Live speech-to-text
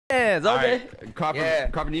hands. Okay. Right. Copper,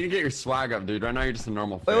 you need to get your swag up, dude. Right now you're just a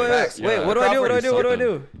normal face. Wait. What do I do? What do I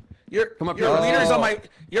do?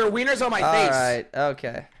 Your wiener's on my face. All right.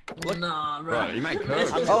 Okay. Look, nah, bro. Bro, you might cook.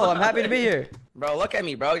 Oh, I'm happy to be here. Bro, look at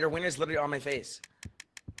me, bro. Your wiener's literally on my face.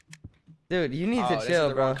 Dude, you need to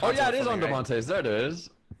chill, bro. Oh yeah, it is on Devonte's. There it is.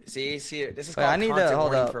 See, this is Wait, called I need content to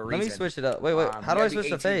hold warning up. for a Let me reason. switch it up. Wait. How do I switch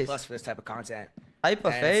the face? Plus for this type of content. Type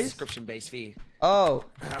of face? Subscription-based fee. Oh.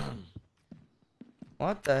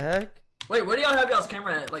 What the heck? Wait, where do y'all have y'all's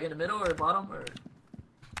camera at? Like in the middle or bottom or?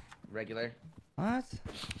 Regular. What?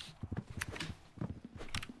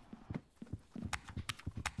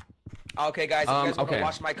 Okay, guys. If you guys want okay. to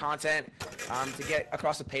watch my content, to get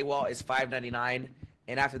across the paywall is $5.99,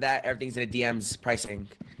 and after that, everything's in a DM's pricing.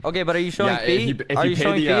 Okay, but are you showing Yeah, feet? if Are you you pay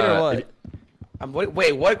showing the, feet or what?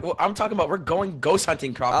 Wait, what? I'm talking about. We're going ghost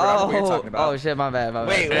hunting, Crawford. I don't know what you're talking about. Oh shit, my bad.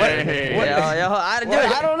 Wait, what? I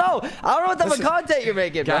don't know. I don't know what type of content you're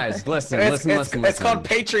making, bro. Guys, listen. It's called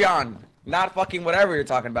Patreon, not fucking whatever you're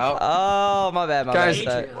talking about. Oh, my bad. Guys,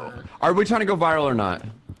 bad. are we trying to go viral or not?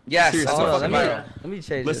 Yes. Seriously. That's Hold what on, fucking let me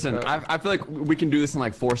change Listen, this, bro. I feel like we can do this in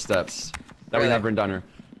like 4 steps that we Really? haven't done here.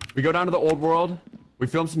 We go down to the old world, we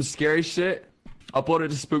film some scary shit, upload it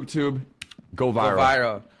to SpookTube, go viral. Go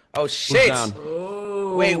viral. Oh shit! Down.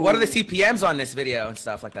 Oh. Wait, what are the CPMs on this video and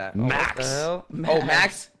stuff like that? What the hell? Oh,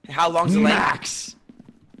 max? How long's the length? Max.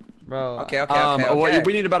 Bro. Okay. Well,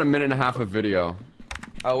 we need about 1.5 minutes of video.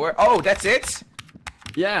 Oh, that's it?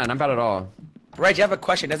 Yeah, not bad at all. Reggie, I have a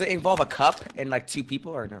question. Does it involve a cup and like 2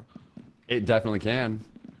 people or no? It definitely can.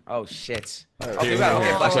 Oh shit. Here, Okay,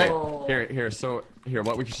 flashlight. Here,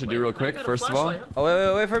 what we should do real quick, first of all.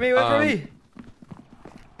 Oh, wait for me. Wait for me.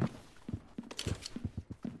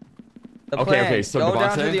 The plan, okay, so go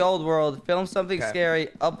down Devonte? to the old world, film something scary.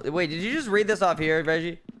 Wait, did you just read this off here,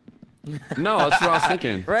 Reggie? No, that's what I was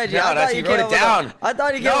thinking. Reggie, No, I thought you he wrote came it down. I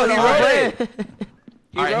thought you came No, with he the whole wrote plan.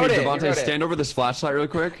 All right, wrote hey, it, he Devonte, wrote it. stand over this flashlight real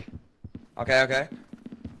quick. Okay.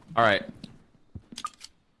 All right.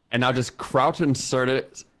 And now just crouch and insert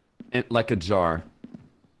it in, like a jar.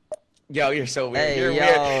 Yo, you're so weird. Hey, You're yo.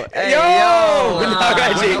 weird. Hey, yo! yo. No,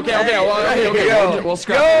 Reggie. Okay. We'll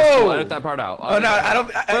scrap this. We'll edit that part out. Oh no, I don't.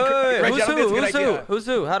 Wait, Reggie, I don't think it's a good who's idea. who? Who's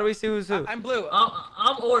who? How do we see who's who? I'm blue.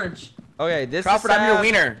 I'm orange. Okay, this Crawford, is I'm your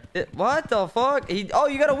wiener. What the fuck? Oh,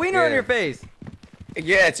 you got a wiener on your face.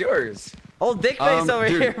 Yeah, it's yours. Old dick face over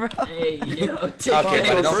dude. here, bro. Hey, yo. Okay,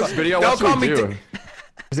 For but the first video, don't what call should we me do?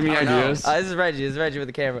 Is there any ideas? This is Reggie. This is Reggie with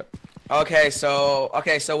the camera. Okay, so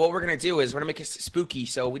what we're gonna do is we're gonna make it spooky.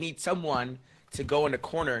 So we need someone to go in the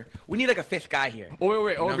corner. We need like a 5th guy here. Oh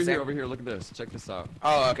wait, You know what I'm saying? over here. Look at this. Check this out.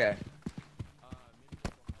 Oh, okay.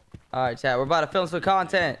 All right, chat. We're about to film some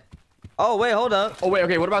content. Oh wait, hold up. Oh wait,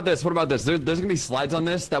 okay. What about this? There's gonna be slides on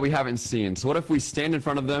this that we haven't seen. So what if we stand in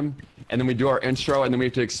front of them and then we do our intro and then we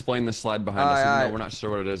have to explain the slide behind us? Even though we're not sure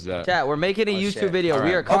what it is yet. Chat, we're making a YouTube shit. video. All We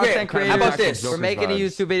right. are content Okay, creators. how about this? We're making a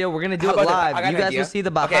YouTube video. We're gonna do How it about this? live. I got You an guys idea. will see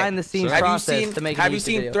the behind the scenes Have you process seen to make a Have you YouTube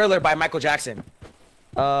seen video. Thriller by Michael Jackson?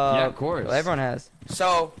 Yeah, of course. Well, everyone has.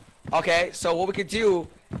 So what we could do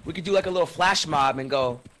like a little flash mob and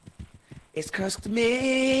go. It's close to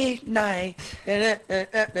midnight.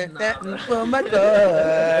 For my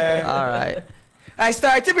door. All right. I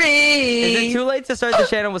start to breathe. Is it too late to start the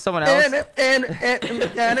channel with someone else?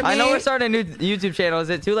 I know we're starting a new YouTube channel. Is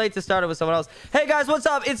it too late to start it with someone else? Hey guys, what's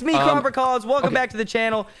up? It's me, Crawford Collins. Welcome back to the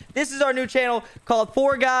channel. This is our new channel called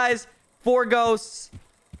 4 Guys, 4 Ghosts.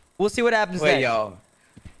 We'll see what happens next. Wait, yo.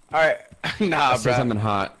 All right. Nah, Say bro. something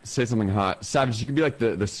hot. Say something hot. Savage, you can be like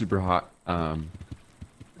the super hot,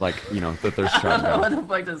 like, you know, the thirst trap guy. What the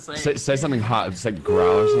fuck does it say? Say something hot. Just like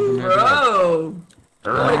growl or something. maybe. Bro.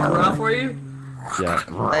 Want to growl for you? Yeah.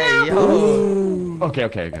 Hey, yo.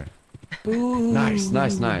 Okay. Nice.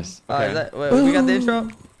 Okay. Wait, we got the intro?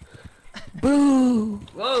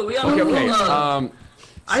 Whoa, we got Okay.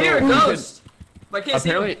 I hear a so ghost. But I can't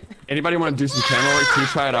apparently, see anybody want to do some camera work too?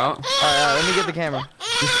 Try it out. All right, let me get the camera.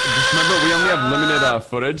 Just remember, we only have limited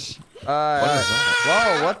footage. What is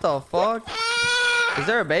that? Whoa, what the fuck? Is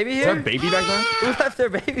there a baby Is there a here? baby back there? Who left their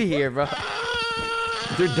baby here, bro?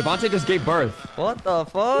 Dude, Devonte just gave birth. What the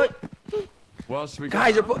fuck? Well, should we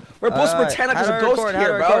Guys, we're supposed to pretend like there's a ghost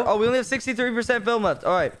here, bro. Oh, we only have 63% film left.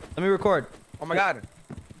 All right, let me record. Oh my god.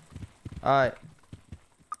 All right.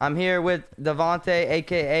 I'm here with Devonte,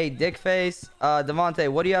 aka Dickface. Devonte,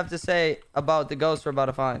 what do you have to say about the ghost we're about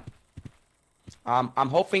to find? I'm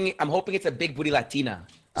hoping it's a big booty Latina.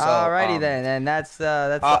 So, Alrighty then, and that's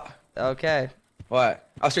okay. What?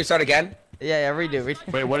 Oh, should we start again? Yeah, redo.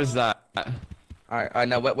 Wait, what is that? All right.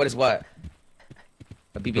 No. What is what?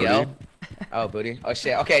 A BBL? Oh, booty. Oh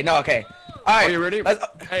shit. Okay, no, okay. All right. Are you ready?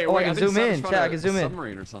 Hey, Oh, wait, I can zoom in. Chat, I can zoom in.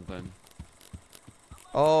 Submarine or something.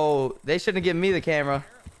 Oh, they shouldn't have given me the camera.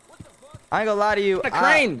 I ain't gonna lie to you. A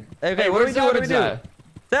crane. Okay, Hey, what do we do? What do we do?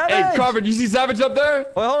 Savage! Hey, Carver, you see Savage up there?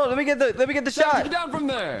 Wait, hold on. Let me get the Savage, shot. get down from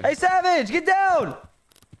there. Hey, Savage, get down.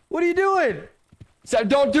 What are you doing?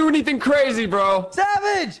 Don't do anything crazy, bro.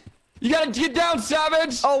 Savage! You gotta get down,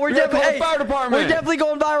 Savage. Oh, we're definitely definitely fire department. We're definitely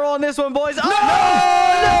going viral on this one, boys. Oh,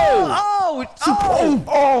 no!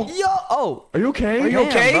 Oh! Are you okay? Are you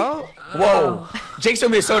okay? Bro. Whoa. Jake's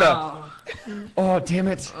from Minnesota. Oh, damn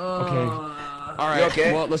it. Okay. All right. You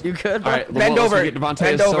okay? Well, let's. You good, All right. Bend let's over. Get Devonte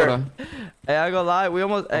Bend his over. soda. Hey, I ain't gonna lie. We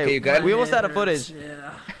almost. Okay, Hey, you good? we almost had a footage.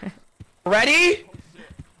 Yeah. Ready?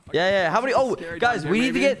 Yeah. How many? Oh, guys, we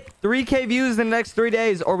need to get 3K views in the next 3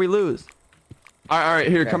 days, or we lose. All right.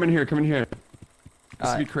 Here, come in here. Come in here. This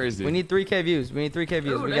All would be right. crazy. We need 3K views. We need 3K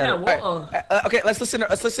views. Ooh, We they got got it. wall. Okay, let's listen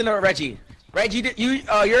to Reggie. Reggie,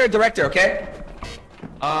 you're a director, okay?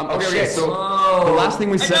 Okay. shit. So the last thing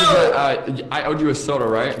we said is that I owed you a soda,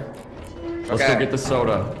 right? Let's Okay. go get the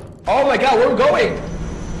soda. Oh my God, where are we going?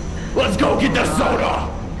 Let's go get the soda.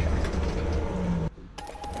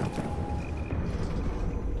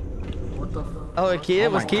 What the fuck? Oh, Kia,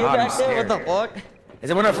 Oh was my Kia God, back I'm there? What the scared. fuck? Is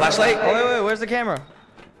it one of a flashlight? Oh, wait. Where's the camera?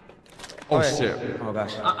 Oh Okay. shit. Oh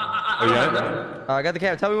gosh. Oh yeah. I got the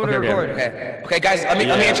camera. Tell me when to Okay, record. Okay, guys, let me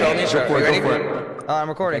intro. Let me intro. Go for You it. ready? Go for it. I'm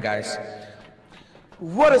recording. Okay, guys.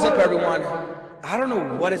 What is up, everyone? I don't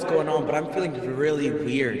know what is going on, but I'm feeling really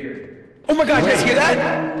weird. Oh my God, you guys hear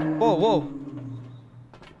that? Whoa.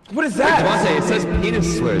 What is that? Devonte, it says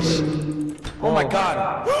penis switch. Oh my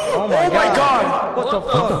God. Oh my God. What the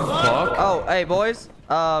fuck? Fuck. Oh, hey, boys.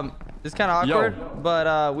 It's kind of Yo. awkward,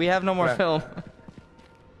 but we have no more Right. film.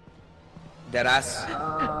 Deadass.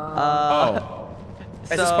 Oh. Is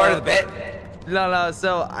this part of the bit? No.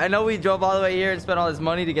 So I know we drove all the way here and spent all this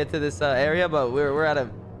money to get to this area, but we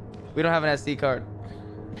don't have an SD card.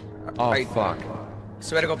 Oh Right. fuck.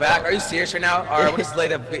 So we gotta go back. Are you serious right now? Or we'll just delay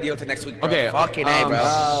the video to next week, bro. Okay, Fucking A, bro.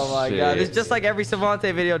 Oh my Shit. God! It's just like every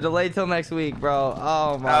Savagge video, delayed till next week, bro.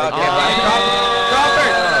 Oh my Okay,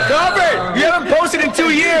 God! Crawford! You haven't posted in 2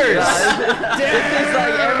 years! It's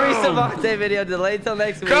like every Savagge video, delayed till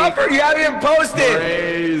next week. Crawford, you haven't even posted!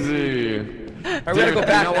 Crazy. Alright, we gotta go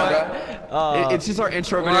back you know now, what? bro. It's just our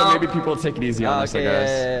intro video. Maybe people will take it easy on us, I Okay, guess.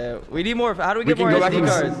 yeah. We need more. How do we We get can more go back SD and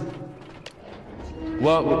cards?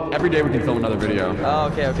 Well, every day we can film another video. Oh,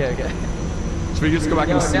 okay. So we can just go back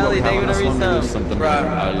Yo, and see Nelly, what we thank have you on for this one. resub. Maybe something.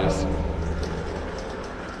 Bruh. Just...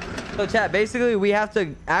 So chat, basically we have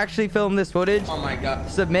to actually film this footage, Oh my God.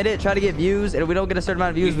 submit it, try to get views, and if we don't get a certain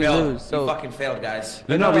amount of views, we failed. lose. So You fucking failed, guys.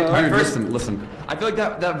 No, dude, first- listen. I feel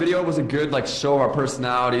like that video was a good show of our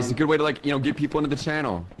personalities. A good way to get people into the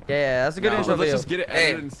channel. yeah, that's a good So intro let's video. just get it Hey.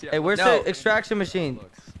 edited and see. Hey, where's No. the extraction machine?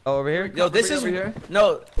 Oh, over here? Yo, this is over here?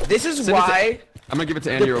 this is Send it to- why I'm gonna give it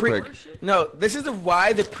to Andy real quick. this is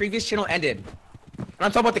why the previous channel ended. And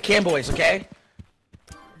I'm talking about the Cam Boys, okay?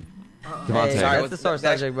 Devonte. Hey, Sorry, that's the source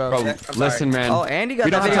subject, bro. Bro, I'm sorry. listen, man. Oh, Andy got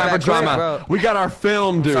we that don't have video time for back quick, drama. bro. We got our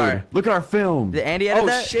film, dude. Sorry. Look at our film. Did Andy edit Oh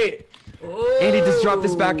that? shit. Andy just dropped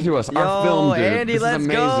this back to us. Yo, Our film, dude. Andy, this let's is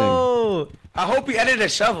amazing. go. I hope you edited a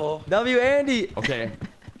shovel. W Andy. Okay,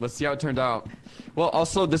 let's see how it turned out. Well,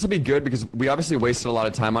 also, this will be good because we obviously wasted a lot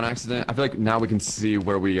of time on accident. I feel like now we can see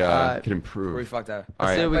where we can improve. We fucked up. All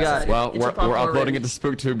Let's see right. what we got. Well, It's a we're popcorn uploading it race. to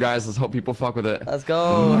SpookTube, guys. Let's hope people fuck with it. Let's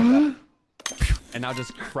go. And now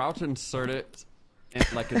just crouch insert it in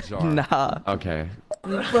like a jar. Nah. Okay.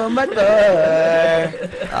 From my door,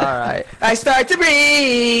 All right. I start to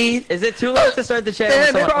breathe. Is it too late to start the channel? Hey,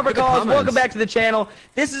 Someone- Robert Robert calls. comments. Welcome back to the channel.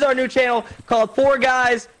 This is our new channel called 4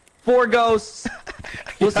 Guys, 4 Ghosts.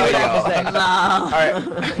 We'll see what happens next. Nah.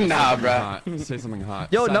 Alright. Nah, bro. Hot. Say something hot.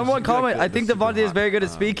 Yo, Savage, number one just be like comment. I think super Devonte is hot. very good at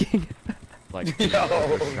speaking. Like, Yo.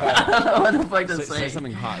 What the fuck to say say?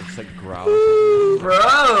 something hot. It's like growl.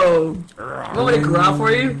 Bro. Want me to growl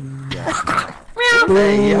for you?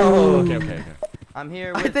 Hey, yo. Okay. I'm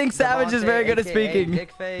here with I think Savage is very good at speaking.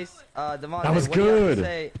 Dickface. Devonte, That was what do you have good. to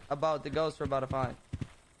say about the ghost we're about to find?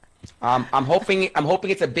 I'm hoping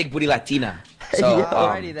it's a big booty Latina. So, Yeah,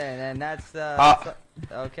 alrighty then, and that's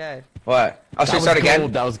okay. what? Oh, should we That start was again?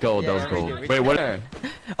 gold. That was gold. Yeah, That was redo, gold. redo. Wait, what?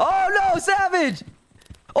 Oh no, Savage!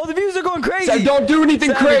 Oh, the views are going crazy. Don't do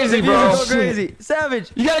anything Savage, crazy, the bro. views are going crazy.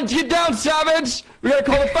 Savage. You gotta get down, Savage. We gotta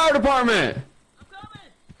call the fire department.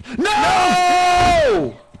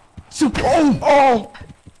 No! Oh!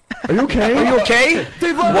 Are you okay? Are you okay?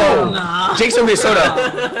 Whoa. Nah. Jake's from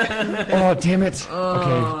Minnesota. Oh, damn it. Okay.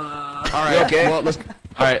 All right. You okay? Well, let's. All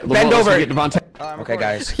right. Bend let's over. Get Devonte. Okay,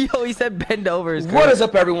 guys. Yo, he said bend over. What is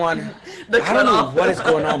up, everyone? I don't know what is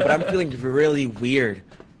going on, but I'm feeling really weird.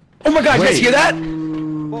 Oh my God, you guys hear that?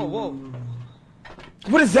 Whoa.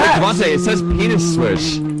 What is that? Devonte, it says penis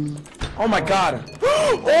switch. Oh my God.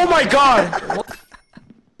 Oh my God.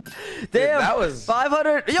 Damn, that was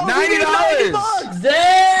 500. Yo, $90. we made 90 bucks.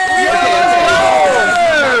 Damn!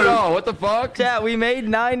 Oh, what the fuck? Chat, we made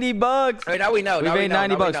 90 bucks. All right, now we know. We made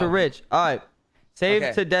 90 bucks. We're rich. All right.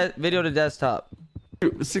 Save to video to desktop.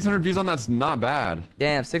 Dude, 600 views on that's not bad.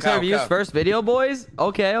 Damn, 600 views first video, boys.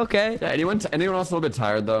 Okay. Yeah, anyone else a little bit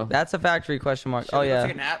tired though? That's a factory question mark. Oh yeah.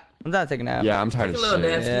 Take a nap. I'm not taking a nap. Yeah, I'm tired of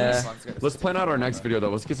shit. Yeah. Let's plan out our next video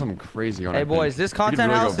though. Let's get something crazy on it. Hey boys, this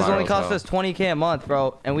content house is only cost us 20K a month,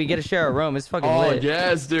 bro, and we get to share a room. It's fucking lit. Oh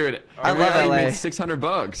yes, dude. I love LA. Made 600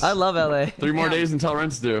 bucks. I love LA. 3 more days until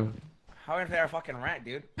rent's due. How are we gonna pay our fucking rent,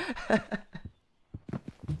 dude?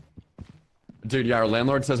 Dude, yeah, our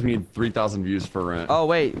landlord says we need 3,000 views for rent. Oh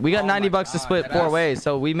wait, we got 90 bucks to split 4 ways,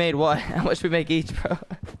 so we made what? How much we make each, bro?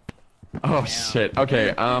 Oh shit.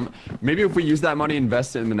 Okay. Maybe if we use that money,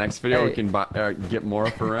 invest it in the next video, we can buy, get more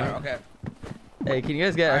for rent. Okay. Hey, can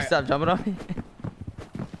you guys stop jumping on me?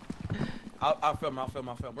 I'll film.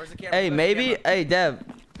 Where's the camera? Hey, maybe. Hey, Dev.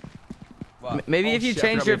 Maybe if you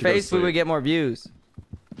changed your face, we would get more views.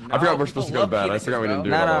 I forgot we're supposed to go to bed. I forgot we didn't do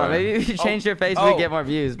it. No. Maybe if you change your face, we'd get more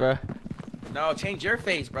views, bro. No, change your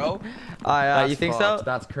face, bro. Alright, you think so?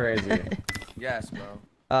 That's crazy. Yes, bro.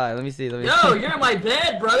 Alright, let me see. Yo, you're in my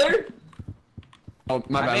bed, brother. Oh,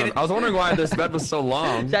 my bad. I was wondering why this bed was so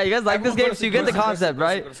long. Yeah, you guys like this game? So you get the concept,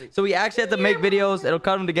 right? So we actually have to make videos. It'll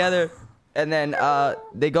cut them together. And then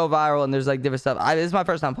they go viral and there's like different stuff. This is my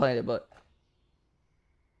first time playing it, but...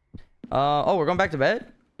 oh, we're going back to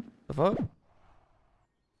bed? The fuck?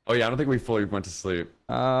 Oh yeah, I don't think we fully went to sleep.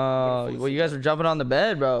 Oh, well you guys were jumping on the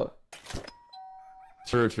bed, bro.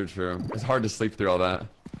 True. It's hard to sleep through all that.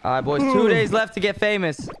 Alright, boys. 2 days left to get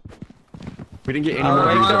famous. We didn't get any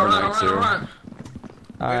more views overnight, too. We're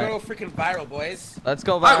gonna go freaking viral, boys. Let's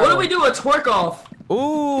go viral. Alright, what do we do? A twerk off.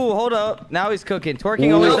 Ooh, hold up. Now he's cooking.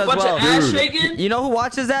 Twerking always does well. Of ass shaking? You know who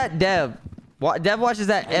watches that? Dev. Dev watches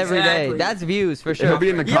that every day. That's views for sure. He'll be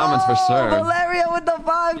in the comments for sure. Valeria with the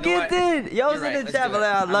 5 gifted. Yo's in the chat,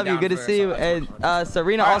 Valeria. I love you. Good to see you. And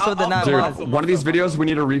Serena also with the 9 months. One of these videos, we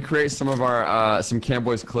need to recreate some of our some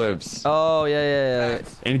Camboys clips. Oh yeah.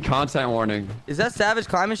 In content warning. Is that Savage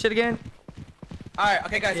climbing shit again? All right,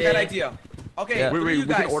 okay, guys, I got an idea. Okay, wait, we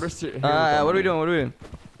can order. What are we doing?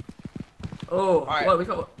 Oh,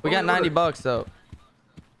 what we got 90 bucks though.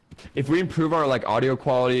 If we improve our like audio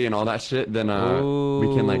quality and all that shit, then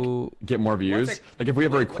we can like get more views. Like if we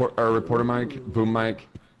have a reporter mic, boom mic,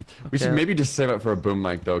 we should maybe just save up for a boom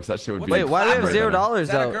mic though, because that shit would be. Wait, why do we have $0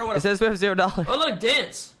 though? It says we have $0. Oh look,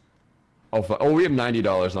 dance. Oh, we have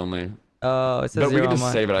 $90 only. Oh, it says but 0 we can just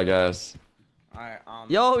on save it, I guess. All right.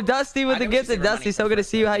 Yo, Dusty with the gifted. Dusty, so good to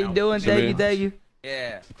see you. How you doing? Thank you.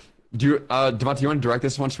 Yeah. Do you, Devonte, you want to direct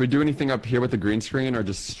this one? Should we do anything up here with the green screen or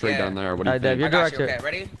just straight down there? What do you think? Dev, you're director. Okay,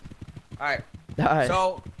 ready? All right.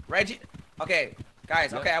 So Reggie. Okay,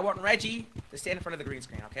 guys. Okay, I want Reggie to stand in front of the green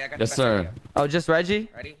screen. Okay, I got. Yes, sir. Oh, just Reggie?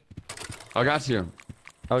 Ready? I got you.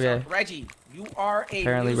 Okay. So, Reggie, you are a.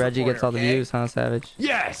 Apparently, Reggie gets all the views, huh, Savage?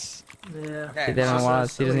 Yes. Yeah. Okay. He doesn't want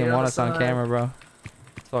us. He doesn't even want us on camera, bro.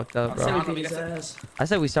 It's fucked up, bro. I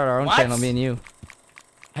said we start our own channel, me and you.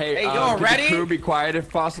 Hey, yo, ready? The crew be quiet if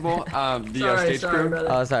possible. The stage crew. Brother.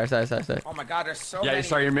 Oh, sorry. Oh my God, there's so many. Yeah,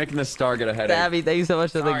 sorry, you're making the star get a headache. Savvy, thank you so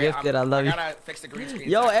much for the gifted. I love you. I gotta fix the green screen.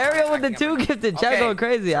 Yo, Ariel with the 2 gifted. Chat going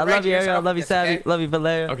crazy. I love you, Ariel. I love you, Savvy. Love you,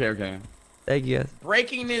 Valeria. Okay. Thank you, guys.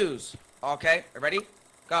 Breaking news. Okay, ready?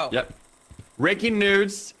 Go. Yep. Breaking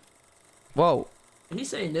news. Whoa. Did he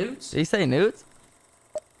say nudes? Did he say nudes?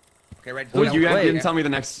 Okay, ready? Well, you didn't tell me the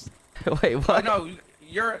next. Wait, what? No,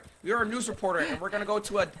 you're a news reporter, and we're gonna go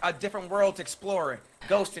to a different world to explore,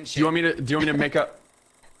 ghost and shit. Do you want me to make up?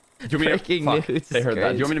 Breaking news. They heard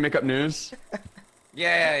that. Do you want me to make up news?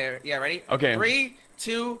 Yeah. Ready? Okay. 3,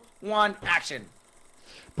 2, 1, action.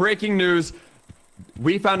 Breaking news.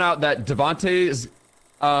 We found out that Devonte's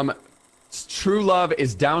true love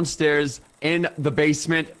is downstairs in the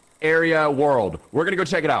basement area world. We're gonna go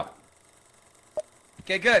check it out.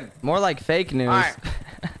 Okay, good. More like fake news. All right.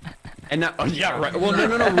 And now, yeah, right. Well, no.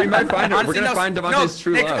 We might find it. We're gonna find Devonte's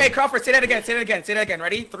true love. Hey, Crawford, say that again.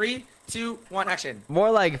 Ready? 3, 2, 1, action.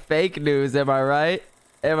 More like fake news. Am I right?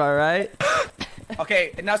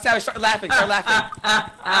 Okay, and now Savage, start laughing. Okay,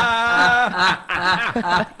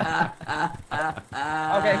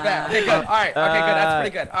 bad. Okay, good. All right. Okay, good. That's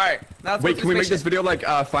pretty good. All right. Now let's wait, can we make this video like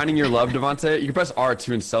finding your love, Devonte? You can press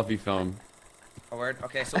R2 in selfie film. A word.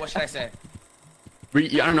 Okay, so what should I say? I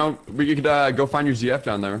don't know. We could go find your ZF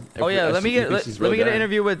down there. Oh yeah, let me get an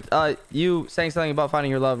interview with you saying something about finding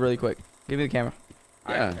your love really quick. Give me the camera.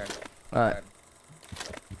 Yeah. All right.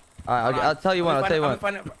 I'll tell you one. I'll tell you one.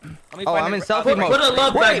 Oh, I'm in selfie mode. Put a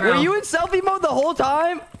love Wait, background. were you in selfie mode the whole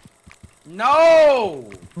time? No.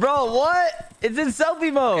 Bro, what? It's in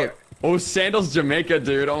selfie mode. Oh, Sandals, Jamaica,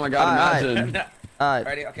 dude. Oh my God, imagine. All right.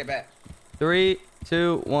 Ready? Okay, bet. 3,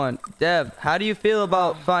 2, 1. Dev, how do you feel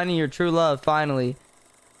about finding your true love finally,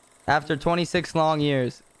 after 26 long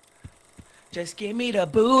years? Just give me the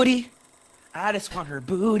booty. I just want her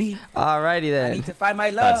booty. Alrighty I need then. to find my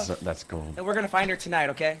love. That's cool. And we're gonna find her tonight,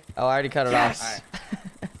 okay? Oh, I already cut it Yes. off.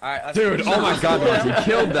 All right. Let's Dude, oh my God, Devonte, he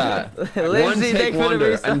killed that. Lindsay, One take thanks for the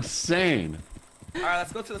wonder. resub. Insane. All right,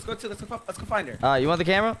 let's go find her. You want the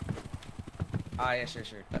camera? Yeah, sure.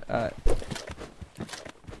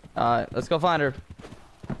 Alright, let's go find her.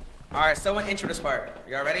 All right, someone intro this part.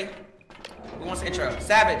 Y'all ready? Who wants to intro?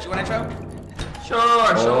 Savage, you want intro? Sure.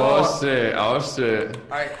 Oh shit. Oh shit.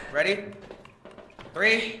 All right, ready?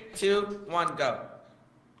 3, 2, 1, go.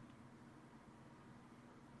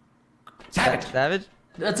 Savage?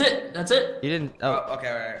 That's it. You didn't. Oh, Oh, okay,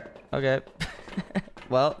 all right. okay.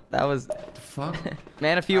 Well, that was. Fuck.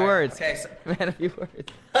 Man, a few All right, words. Okay, so, Man, a few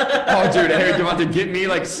words. Oh, dude, hey, Devonte, get me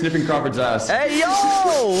like sniffing Crawford's ass. Hey, yo!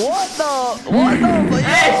 What the?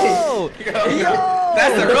 Yo!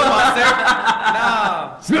 that's the real monster.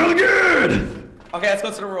 No. Smell good. Okay, let's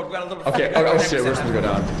go to the world. We got a little. Okay. Oh shit, we're supposed to go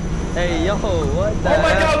down. Hey, yo! What the? Oh my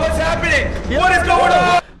hell? God, what's happening? Yo! What is going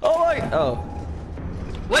on? Oh my! Oh.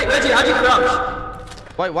 Wait, Reggie, how'd you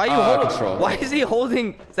crouch? Wait, why are you holding? Control. Why is he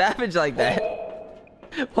holding Savage like that?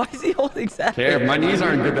 Why is he holding Savage? Okay, my knees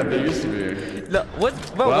aren't good that they used to be. No, what?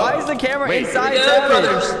 Bro, Well, why is the camera wait. inside Yeah, Savage?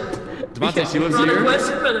 brothers. Devonte, she lives Brother, here.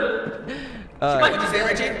 question, brother. What'd you say,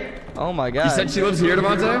 Reggie? Oh my God. You said she lives here,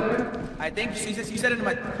 Devonte? I think you said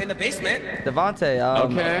in the basement. Devonte,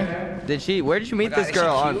 Okay. where did you meet Oh my God, this is she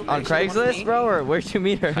girl? cute? On Is she one for Craigslist, me? bro? Or where'd you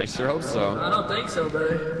meet her? I sure hope so. I don't think so,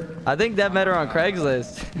 brother. I think Dev met her on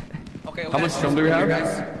Craigslist. Okay. How much film do we have?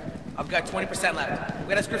 Guys, I've got 20% left. We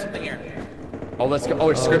gotta script something here. Oh, let's go. Oh,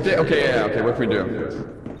 it's scripted? Okay, yeah, okay. What can we do?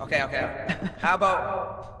 Okay. How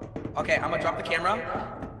about? Okay, I'm gonna drop the camera.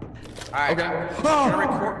 All right. Okay.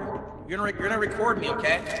 You're gonna record me,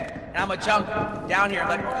 okay? And I'm gonna jump down here,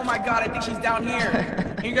 like, oh my God, I think she's down here.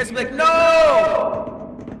 And you guys will be like,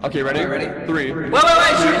 no! Okay, ready? Ready? 3.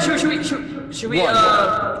 Wait. Should we, One.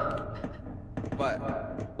 What?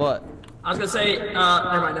 What? I was gonna say, never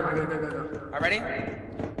mind, go. All right, ready?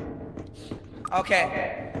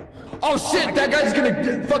 Okay. Oh shit, that guy's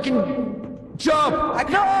gonna fucking jump! I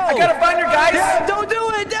gotta find her, guys! Dev, don't do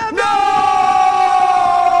it, Dev! No!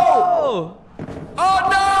 Oh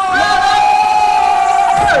no!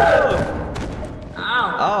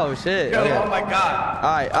 Ow. Oh shit. Oh Okay. my God.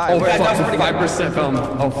 All right. Oh that was fuck, pretty good. 5% film.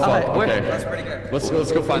 Oh fuck, Alright, where- okay. That's pretty good. Let's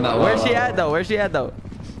go find that one. Where's she at though?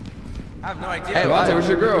 I have no idea. Hey, Devonte, where's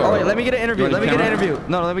your girl? Oh wait, let me get an interview. You want Let me the get an camera? interview.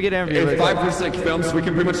 No, let me get an interview. It's 5% film, so we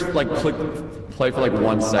can pretty much like play for like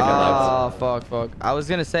 1 second left. Oh fuck. I was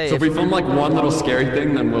gonna say. So if we film like one little scary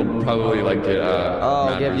thing, then we'll probably like get Oh,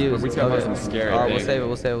 mad get at us. views. But we can't Okay. post some scary Oh, thing.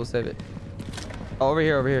 we'll save it. Oh, over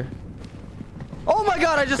here. Oh my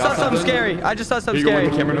God! I just Got saw something something? scary. I just saw Are something you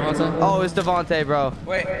going scary. with the camera, Devonte? Oh, it's Devonte, bro.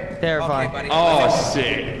 Wait. Terrifying. Okay, buddy. Oh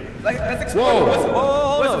shit. Let's explore. Whoa. What's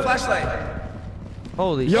Whoa. the flashlight?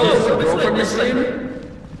 Holy Yo, shit. is the girl from your scene?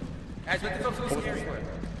 Guys, what the fuck's so scary for?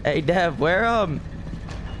 Hey, Dev, where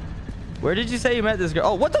did you say you met this girl?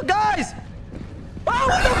 Oh, what the guys? Oh,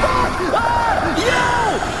 what the fuck? Oh, yo!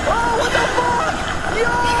 Oh, what the fuck?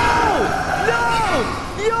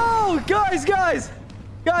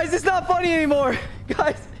 Guys, it's not funny anymore.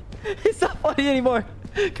 Guys, it's not funny anymore.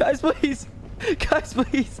 Guys, please.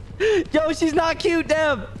 Yo, she's not cute,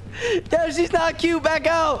 Dev. Dev, she's not cute. Back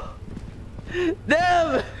out.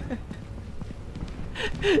 Dev,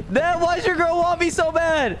 why's your girl want me so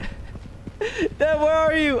bad? Dev, where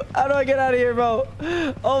are you? How do I get out of here, bro?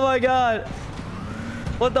 Oh my God.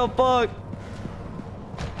 What the fuck?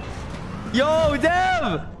 Yo,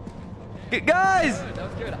 Dev! Guys! That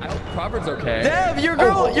was good. I hope Crawford's okay. Dev, your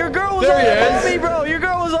girl was all up on me, bro. Your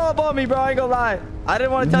girl was all up on me, bro. I ain't gonna lie. I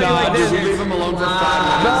didn't want to tell you like did this. you leave him alone for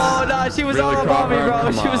 5 minutes? No, she was Really, all up on me, Crawford?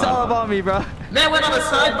 bro. Come She was on. all up on me, bro. Man went on a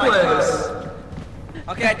side quest.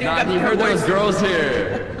 Okay, I think Nah, we got you heard boys. those girls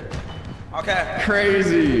here. Okay.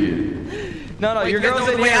 Crazy. No, Wait, your you guys girl's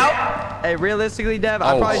know in the way here. out? Hey, realistically, Dev,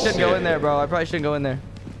 I Oh, probably shouldn't go shit. in there, bro. I probably shouldn't go in there.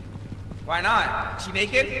 Why not? Is she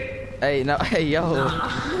naked? Hey, no, hey, yo.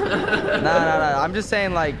 Nah. I'm just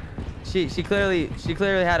saying, like, she clearly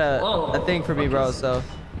had a thing for me, bro. So,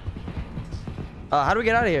 how do we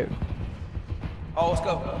get out of here? Oh, let's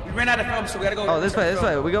go. We ran out of film, so we gotta go. Oh, this way, this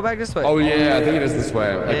way. We go back this way. Oh yeah, I think it is this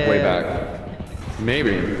way, like Yeah. way back.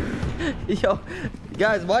 Maybe. Yo,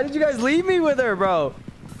 guys, why did you guys leave me with her, bro?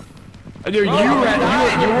 Dude, you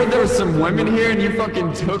heard there was some women here and you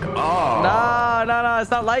fucking took off. No,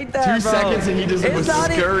 it's not like that, 2 bro. seconds and he just was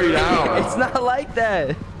scurried out. It's not like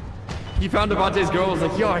that. He found Devonte's girl, was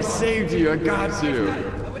like, yo, I saved you, I got you.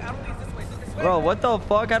 Bro, what the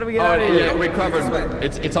fuck? How do we get out of here? Yeah, wait, Crawford,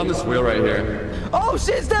 it's on this wheel right here. Oh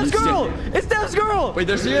shit, it's Dev's girl! It's Dev's girl! Wait,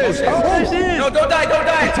 there she is. Oh, there she is! No, don't die, don't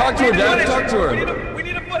die. Talk to her, Dev, talk to her. We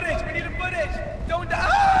need a footage, we need a footage. Don't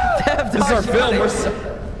die. Dev, This is our film, we're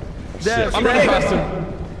Dev, I'm running past him.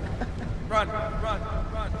 Run.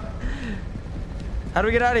 How do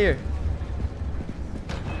we get out of here?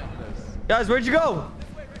 Guys, where'd you go?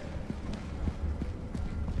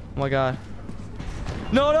 Oh my god.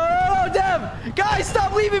 No, Dev! Guys,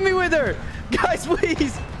 stop leaving me with her! Guys,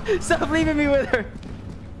 please! Stop leaving me with her!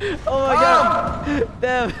 Oh my god!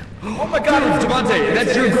 Dev! Oh my god, Dude, Devonte,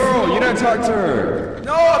 that's your girl, you gotta talk to her.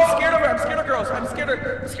 No, I'm scared of her. I'm scared of girls. I'm scared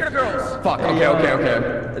of girls. Fuck,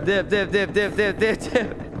 okay. Dip.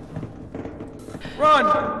 Run,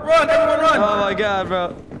 everyone run. Oh my god,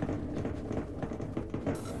 bro.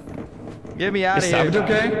 Get me out of Is here. Savagge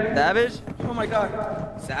okay? Savage? Oh my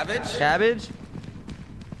god. Savagge? Cabbage?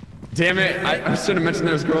 Damn it, I should have mentioned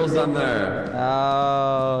there's girls down there.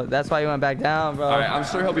 Oh, that's why you went back down, bro. Alright, I'm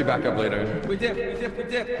sure he'll be back up later. We dip.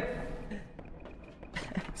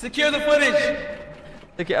 Secure the footage.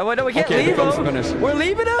 Okay, oh, wait, no, we can't Okay, the leave film's him. finished. We're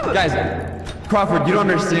leaving him. Guys, Crawford, you don't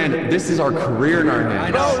understand. This is our career in our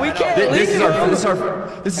hands. No, we can't This leave is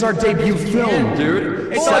him. this is our debut film,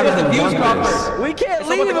 dude. It's Savage all about the views, won Crawford. this. We can't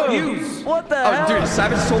It's all about leave the him. views. What the Oh, hell? dude,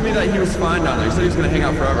 Savage told me that he was fine down there. He said he was gonna hang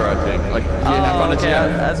out forever, I think. Like, he didn't have fun at okay, yet.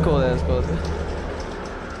 that's cool. That's cool.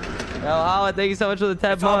 Yo, Howard, thank you so much for the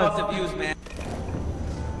 10 It's all months. about the views, man.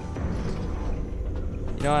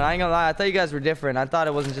 You know what? I ain't gonna lie. I thought you guys were different. I thought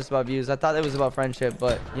it wasn't just about views. I thought it was about friendship.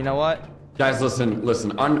 But you know what? Guys, listen.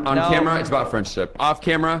 On No. camera, it's about friendship. Off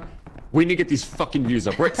camera, we need to get these fucking views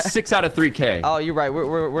up. We're at 6 out of 3K. Oh, you're right.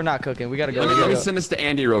 We're not cooking. We gotta go. Let me send this to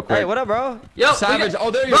Andy real quick. Hey, what up, bro? Yo, Savage.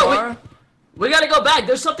 Oh, there you bro, are. We gotta go back.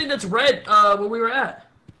 There's something that's red where we were at.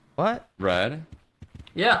 What? Red.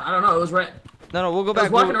 Yeah, I don't know. It was red. No, we'll go I back.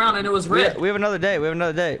 was walking around and it was red. We have another day.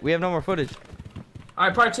 We have no more footage. All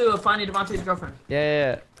right, part 2 of finding Devonte's girlfriend.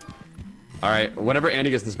 Yeah. All right. Whenever Andy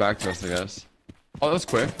gets this back to us, I guess. Oh, that was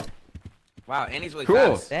quick. Wow, Andy's really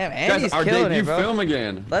Cool. fast. Damn, Andy's Guys, our killing debut it, bro. film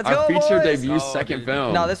again. Let's our go, feature boys. debut, Oh, second dude.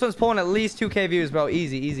 film. No, this one's pulling at least 2K views, bro.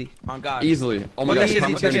 Easy. On God. Easily. Oh my gosh, Easy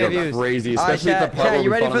comments 2K gonna go views. crazy, All right, especially chat, the part where you we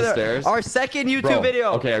ready fall for down the stairs. our second YouTube Bro,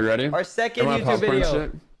 video? okay, are you ready? Our second Everyone YouTube popcorn video.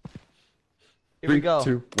 shit? Here we go.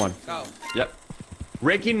 3, 2, 1. Go. Yep.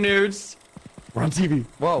 Breaking news. We're on TV.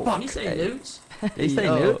 Whoa. Did he say nudes? Did he say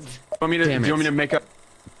Yo. nudes? Do you want me to make up?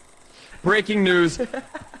 Breaking news.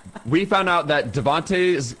 We found out that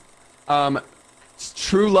Devonte's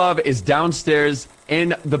true love is downstairs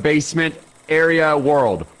in the basement area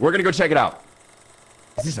world. We're gonna go check it out.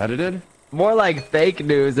 Is this edited? More like fake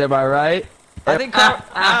news, am I right? I think. Man,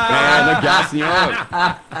 they're gassing you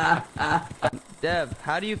up. Dev,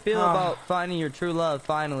 how do you feel about finding your true love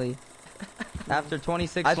finally? After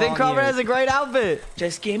 26 I think long Carver years. has a great outfit.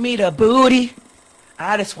 Just give me the booty.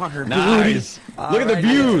 I just want her booty. Nice. Look at the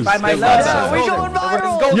views. By my They love. love we that. going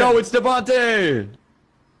viral. Yo, it's Devonte.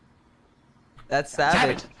 That's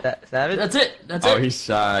Savage. Savage? That's it. That's Oh, it. he's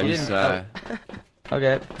shy. He's shy.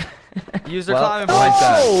 Okay. User Well, climbing. I like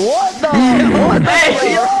that. What the? What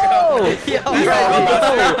the?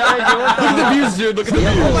 Look at the views, dude. Look at the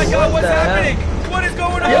views. Oh my God, what's happening? What is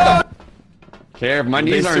going on? Care, my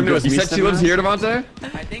knees aren't good. You said she lives here, Devonte?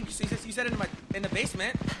 I think you said in the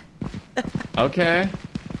basement. Okay.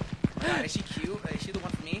 God, is she cute? Is she the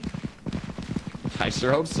one for me? I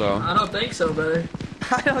sure hope so. I don't think so, brother.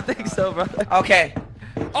 I don't think so, brother. Okay.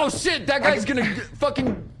 Oh shit, that guy's gonna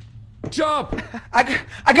fucking jump. I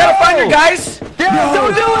gotta find her, guys. Yes,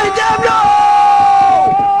 don't do it, Dev, no!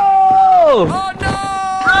 Oh no!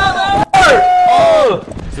 Oh!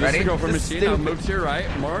 So Ready? this is go from machine. Now move to your right.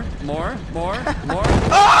 More.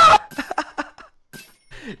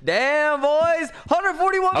 Damn, boys.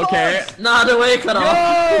 141 Okay. bucks. Nah, the way cut off.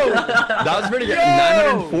 That was pretty good.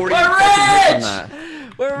 940 We're fucking rich! from that.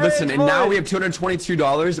 We're Listen, rich, and now boys. we have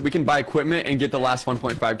 $222. We can buy equipment and get the last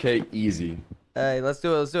 1.5K easy. Hey, let's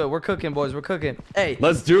do it. Let's do it. We're cooking, boys. We're cooking. Hey,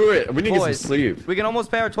 Let's do it. We need to get boys, some sleep. we can almost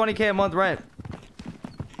pay our 20K a month rent.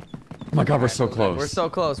 Oh my god, we're so close. We're so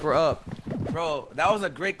close. We're up. Bro, that was a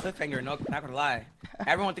great cliffhanger. No, not gonna lie.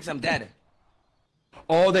 Everyone thinks I'm dead.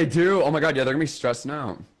 Oh, they do? Oh my god, yeah, they're gonna be stressing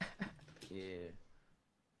out. Yeah.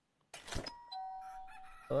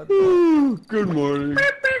 Good morning.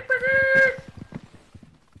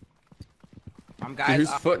 Guys, Dude,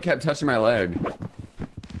 whose foot kept touching my leg?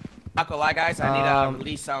 Not gonna lie, guys. I need to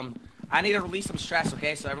release some. I need to release some stress.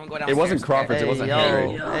 Okay, so everyone go downstairs. It wasn't Crawford. Hey, It wasn't yo,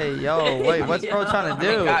 Harry. hey, yo, wait, what's bro trying to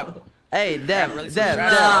do? Hey, Dev, really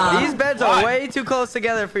Dev, these beds are way too close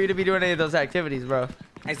together for you to be doing any of those activities, bro.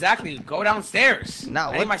 Exactly. Go downstairs. No,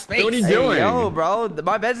 I need my space. What are you doing? Yo, bro,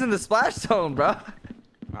 my bed's in the splash zone, bro.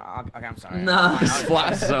 Okay, I'm sorry. Nah.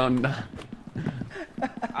 Splash zone.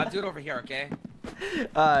 I'll do it over here, okay? Hey,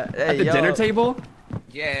 At the dinner table?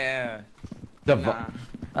 Yeah. The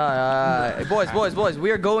boys,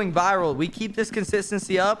 we are going viral. We keep this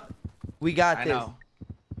consistency up. We got this. I know.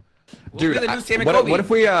 Dude, what if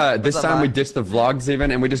we this time we ditch the vlogs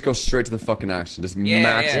even and we just go straight to the fucking action, just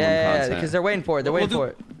maximum content. Because they're waiting for it. They're waiting for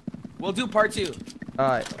it. We'll do part 2. All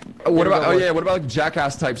right. What about? Oh yeah, what about like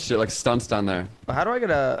jackass type shit, like stunts down there? How do I get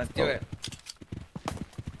a? Let's do it.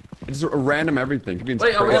 Just random everything. Could be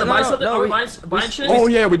Wait, are we gonna buy something? no, Are we we- buying shit? Oh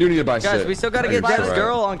yeah, we do need to buy shit. Guys, we still gotta get That's Dev's right.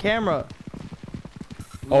 girl on camera.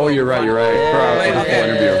 Oh, you're right. You're right. Yeah, For our yeah, full yeah.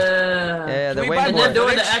 interview. Yeah, they're we waiting buy And for then it.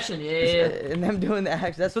 doing the action. Yeah. And them doing the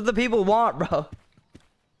action. That's what the people want, bro.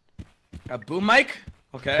 A boom mic?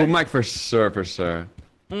 Okay. Boom mic for sure, for sure.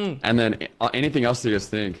 And then anything else you guys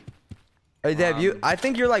think? Hey, Dev, I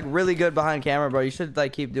think you're like really good behind camera, bro. You should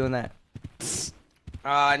like keep doing that.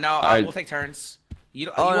 No, we'll take turns. You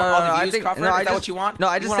want no, all the I views, think- Crawford? no, I Is that just- what you want? no,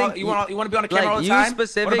 I just think you want to be on the camera all Like the you time?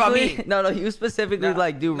 specifically, What about me? no, you specifically No,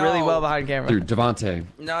 like do really no. well behind camera. Dude, Devonte.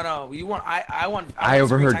 No, you want. I want. I want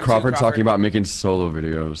overheard screen time too, Crawford talking about making solo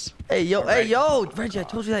videos. Hey, yo, Reggie, I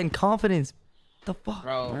told you that in confidence. The fuck?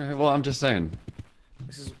 Bro, Well, I'm just saying.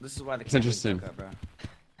 this is why the It's interesting. Up, bro.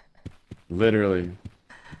 Literally.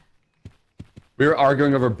 We were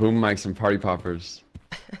arguing over boom mics and party poppers.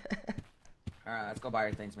 All right, let's go buy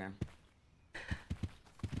your things, man.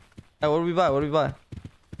 Hey, what do we buy? What do we buy?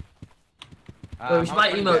 Wait, we should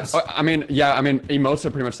buy emotes. Oh, I mean, emotes are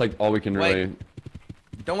pretty much like all we can really. Wait.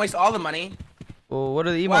 Don't waste all the money. Well, what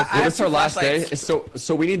are the Well, emotes? I- Well, have this is our two last day. flashlights.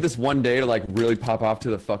 So we need this one day to like really pop off to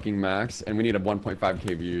the fucking max, and we need a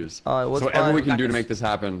 1.5K views. All right, what's So whatever we fine? can do to make this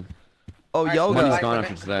happen. Oh, Alright, yoga. Money's Like- gone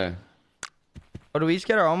after today. Oh, do we each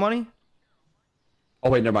get our own money? Oh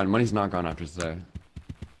wait, never mind. Money's not gone after today.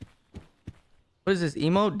 What is this?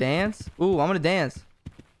 Emote dance? Ooh, I'm gonna dance.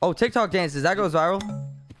 Oh, TikTok dances. That goes viral.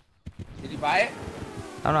 Did you buy it?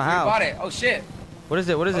 I don't know You how. bought it. Oh shit. What is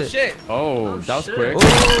it? What is Oh it? shit. Oh, that was shit. quick. Ooh,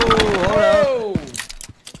 hold up. Oh.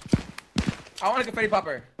 I want a confetti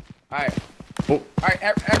popper. All right. Oh, All right.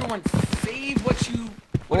 Everyone, save what you.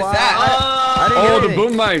 What is Wow. that? I didn't get oh the anything.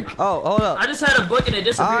 boom mic. Oh, hold up. I just had a book and it All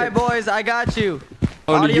disappeared. right, boys, I got you.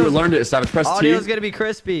 Oh, you Audio's- learned it, Savage. Press T. Audio's gonna be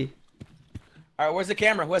crispy. All right. Where's the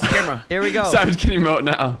camera? Where's the camera? Here we go. All Savage can emote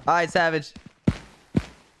now. right, Savage.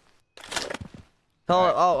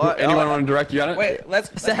 Oh, Anyone want to direct? You got it? Wait. Let's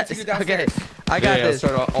continue okay, downstairs. I got yeah, this.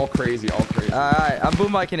 Let's start all crazy, all crazy. All right, I'm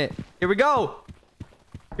boom micing it. Here we go.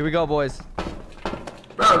 Here we go, boys.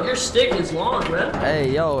 Bro, your stick is long, bro.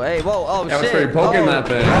 Hey, yo, hey, whoa, oh Yeah, shit. we're poking oh. that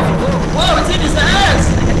thing. Whoa, it's in his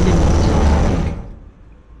ass!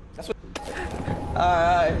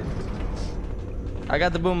 All right. I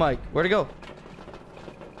got the boom mic. Where'd it go?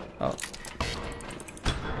 Oh.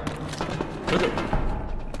 Where's it?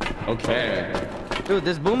 Okay. Dude,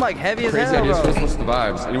 this boom mic heavy as Crazy hell, ideas. bro. What's the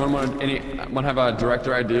vibes? Anyone want to have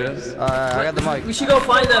director ideas? I got the mic. We should go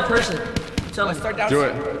find that person. Tell Let's me. start Do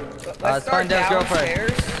downstairs. it. Let's start find Dev's girlfriend.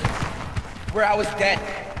 downstairs. Where I was dead.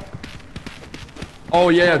 Oh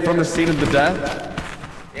yeah, from the scene of the death.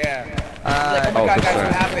 Yeah. Like, oh my oh, god, for guys, sure.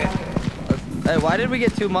 what happened? Hey, why did we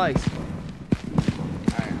get two mics?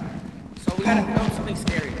 Alright. So we gotta film something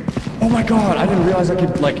scary. Oh my god, I didn't realize I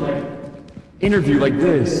could like interview like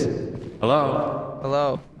this. Hello.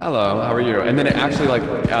 Hello. Hello. How are you? And then it actually like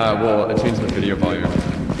will change the video volume.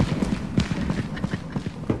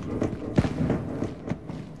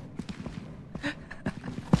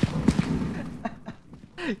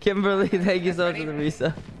 Kimberly, thank you so much for the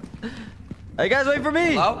visa. Hey, guys, wait for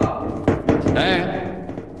me. Hello? Hey.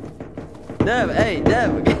 Dev, hey,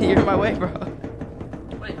 Dev, you're in my way, bro.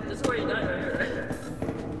 Wait, this is where you died right here,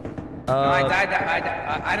 No, I died.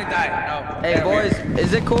 I didn't die. No. Hey, Yeah, boys, weird.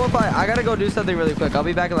 is it cool if I gotta go do something really quick? I'll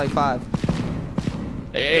be back in like 5.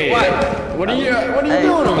 Hey. What? What are you Hey,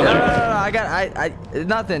 doing over no, there? I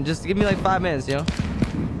nothing. Just give me like 5 minutes, you know?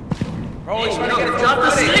 Bro, he's right? trying to get Yo, his drop the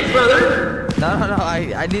own footage. stick, brother! No,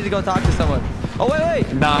 I need to go talk to someone. Oh,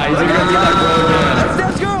 wait. Nah, he's gonna go meet that girl again. That's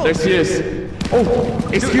Dev's girl. There she is. Oh,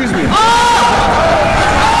 excuse me.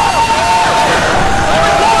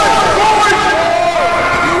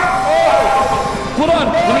 Hold on,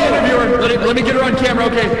 let me interview her. Let let me get her on camera,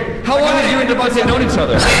 okay? How long have you and Devonte known each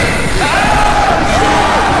other?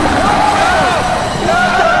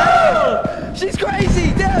 No! She's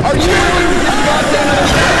crazy, Dev! Are you willing to get Devonte another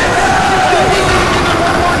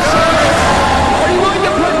Are you willing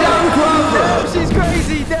to put down Crawford? Dev, she's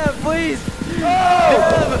crazy, Dev, please!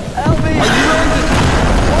 Dev, help me! Are you willing to...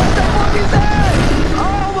 What the fuck is that?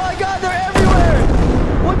 Oh my god, they're everywhere!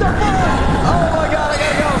 What the fuck? Oh my god, I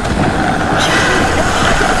gotta go!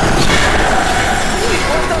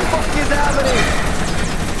 What the fuck is happening?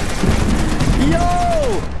 Yo!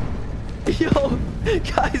 Yo!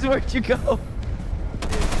 Guys, where'd you go?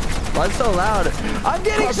 Why is it so loud? I'm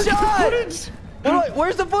getting shot! Wait,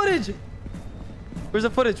 where's the footage? Where's the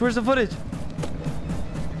footage? Where's the footage?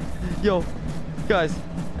 Yo, guys.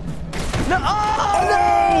 No!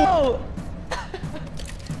 Oh, no!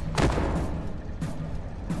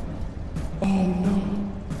 Oh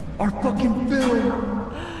no. Our fucking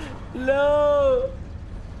film. No!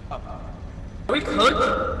 Are we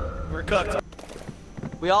cooked? We're cooked.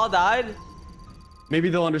 We all died? Maybe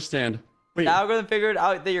they'll understand. Wait. The algorithm figured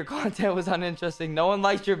out that your content was uninteresting. No one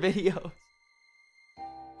liked your videos.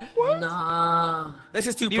 What? Nah. This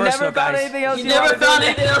is too You personal, never found guys. anything else You you never wanted to found do?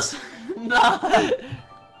 anything else? Nah. I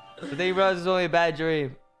think you realized it was only a bad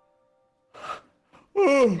dream.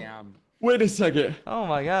 Damn. Wait a second. Oh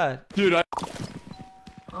my god. Dude,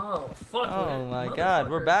 Oh, fuck. Oh my god.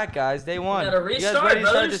 We're back, guys. Day one. gotta You guys restart, ready to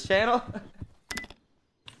start brothers. this channel?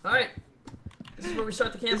 Alright. This is where we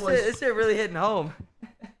start the camp, This boys. shit really hitting home.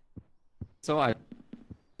 so I...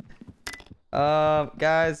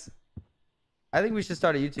 Guys, I think we should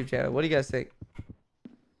start a YouTube channel. What do you guys think?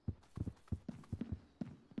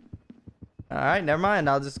 All right, never mind.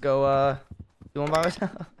 I'll just go do one by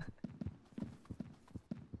myself.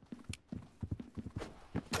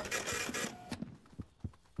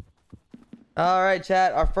 All right,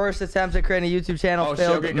 chat. Our first attempt at creating a YouTube channel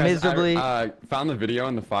failed okay, guys, miserably. I found the video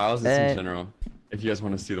and the files. It's And- in general. If you guys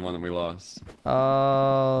want to see the one that we lost.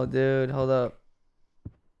 Oh, dude, hold up.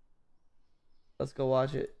 Let's go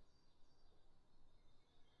watch it.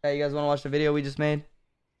 Hey, you guys want to watch the video we just made?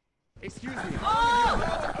 Excuse me.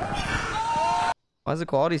 Why is the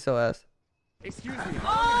quality so ass? Excuse me.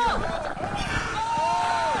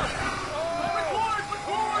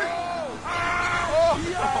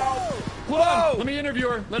 Hold on. Let me interview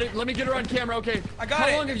her. Let me get her on camera, okay? I got How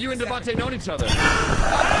it. long have you and Devonte known each other?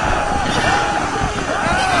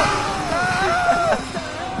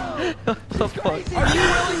 The fuck? Are you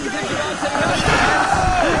willing to get Devonte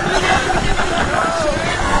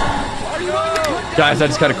Guys, I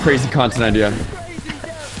just got a crazy content idea. Yo,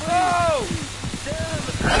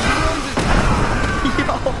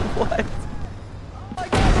 what?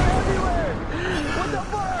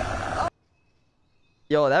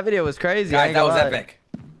 Yo, that video was crazy. I Guys, ain't that was gonna lie. epic.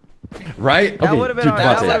 Right? That Okay, would have been, dude,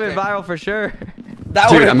 that Devonte. would have been viral for sure. That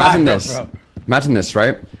Dude, would've imagine been this. bro. Imagine this,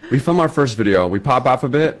 right? We film our first video. We pop off a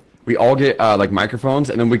bit. We all get like microphones,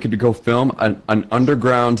 and then we could go film an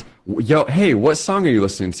underground. Yo, hey, what song are you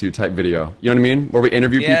listening to? Type video. You know what I mean? Where we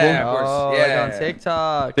interview Yeah. people. Of course, Oh, yeah. like on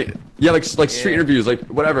TikTok. Yeah, like street interviews, like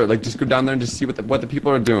whatever. Like just go down there and just see what the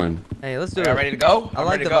people are doing. Hey, let's do Y'all it. ready to go? I I'm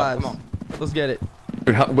like ready the to go. vibes. Come on. Let's get it.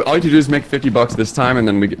 Dude, all you have to do is make $50 this time, and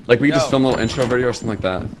then we could just film a little intro video or something like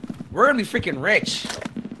that. We're gonna be freaking rich.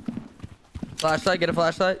 Flashlight, get a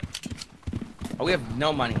flashlight. Oh, we have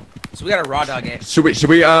no money, so we gotta raw dog it. Should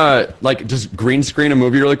we like just green screen a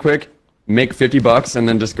movie really quick, make $50, and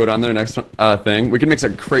then just go down there next thing? We can make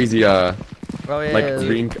some crazy Oh yeah, like yeah, yeah.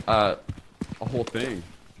 green a whole thing.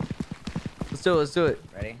 Let's do it. Let's do it.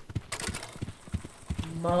 Ready?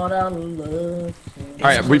 All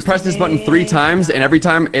right, we press this button 3 times, and every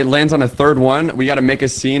time it lands on a third one, we got to make a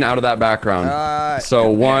scene out of that background. Alright. So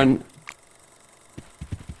 1,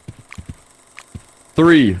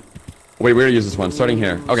 3. Wait, we're gonna use this one. Starting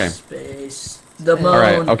here. Okay. Space. The All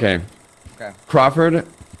right. Okay. Okay. Crawford.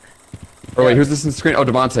 Or wait, who's this in the screen? Oh,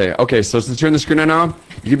 Devonte. Okay, so since you're in the screen right now,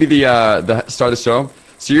 you could be the star of the show.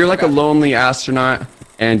 So you're like a lonely astronaut,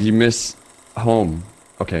 and you miss home.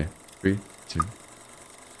 Okay. 3, 2.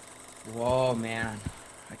 Whoa, man.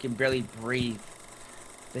 I can barely breathe.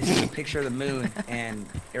 This is a picture of the moon, and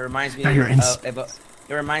it reminds me Now you're in of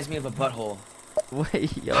a butthole.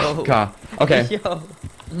 Wait, yo. God. Okay. Yo.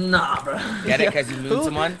 Nah, bro. Get it? Because you moved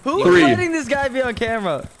someone? Who's 3. letting this guy be on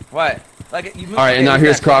camera? What? Like, you moved. All right, and now who's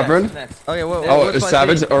here's next? Who's Crawford. next? Who's next? Okay, what? Oh, what's is my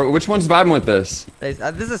Savage, scene? or which one's vibing with this? This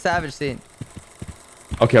is a Savage scene.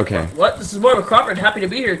 Okay, okay. What? This is more of a Crawford happy to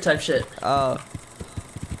be here type shit. Oh.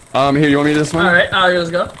 Here, you want me to do this one? Alright,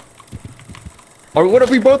 let's go. Or what if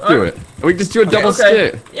we both do it? We just do a double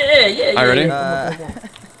skit. Yeah. Alright, ready? Uh,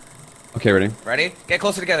 Okay, ready? Ready? Get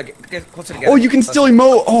closer together. Get closer together. Oh, you can still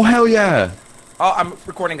emote. Oh, hell yeah. Oh, I'm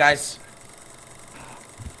recording, guys.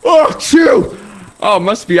 Oh, chew. Oh,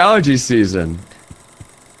 must be allergy season.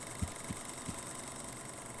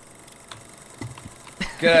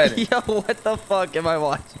 Good. Yo, what the fuck am I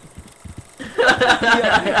watching?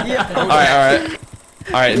 All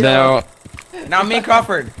right. Now me and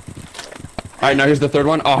Crawford. All right, now here's the third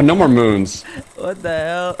one. Oh, no more moons. What the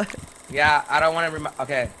hell? Yeah, I don't want to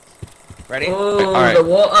okay. Ready? Oh, All right. the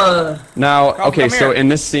wall. Now, Come okay, so here. in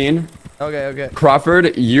this scene, Okay.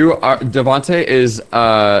 Crawford, you are Devonte is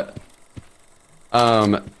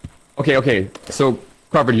okay. So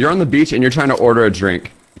Crawford, you're on the beach and you're trying to order a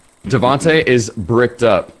drink. Devonte is bricked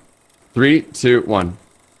up. 3, 2, 1.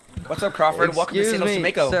 What's up, Crawford? Welcome to San Excuse me,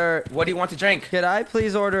 Jamaica. sir. What do you want to drink? Could I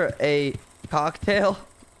please order a cocktail?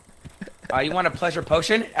 You want a pleasure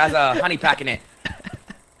potion? As a honey pack in it.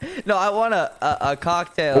 No, I want a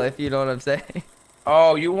cocktail, if you know what I'm saying.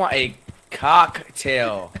 Oh, you want a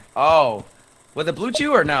cocktail. Oh. With a blue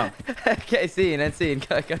chew or no? Okay, scene.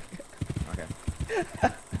 Okay.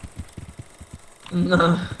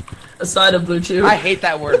 No. A side of blue chew. I hate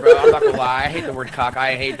that word, bro. I'm not gonna lie. I hate the word cock.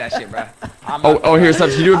 I hate that shit, bro. Oh, here's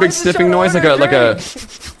something. You do a big just sniffing trying to noise like order a a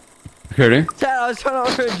Okay, ready? Chad, I was trying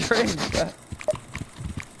to order a drink.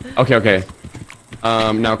 Okay.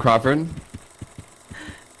 Now Crawford.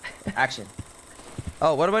 Action.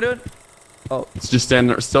 Oh, what am I doing? Oh. Just stand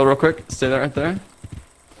there, still real quick. Stay there right there.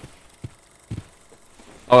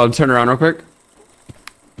 Oh, I'll turn around real quick.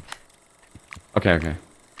 Okay.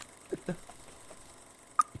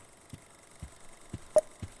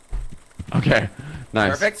 Okay,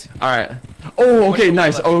 nice. Perfect. All right. Oh, okay,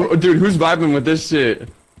 nice. Oh, dude, who's vibing with this shit?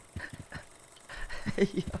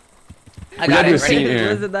 I We got gotta do a it. scene Ready?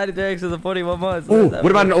 here. Listen, 90 days for the 41 months. Oh, what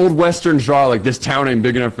about an old western draw like this town ain't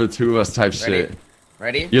big enough for the two of us type Ready? shit?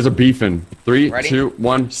 Ready? You guys are beefing. 3, Ready? 2,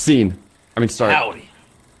 1, scene. Start. Howdy.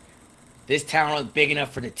 This town is big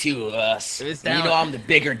enough for the two of us. This And you town- know I'm the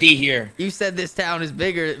bigger D here. You said this town is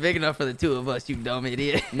big enough for the two of us, you dumb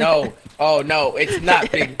idiot. No. Oh, no. It's not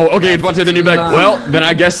big. Oh, okay, Devonte, then you'd be like, well, then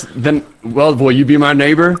I guess, will you be my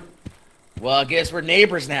neighbor? Well, I guess we're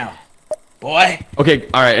neighbors now. Boy. Okay,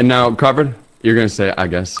 all right, and now, Crawford, you're gonna say, I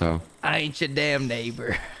guess so. I ain't your damn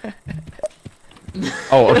neighbor.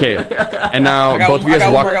 Oh, okay. And now, both of you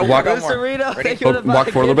guys walk Sereno, Ready? thank you for the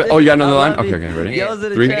forward a little bit. podcast. Oh, you got another I line? love you. Okay, ready? Yells in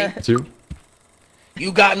the 3, chat. 2.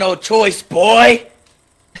 You got no choice, boy.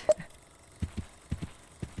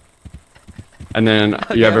 And then,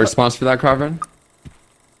 you have a response for that, Crawford?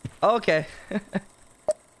 Okay.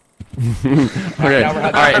 Okay, all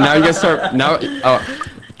right, now you guys start,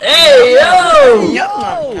 Hey, yo!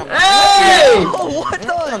 Yo. Hey! Oh, what the?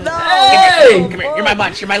 No. Hey! Come here. You're my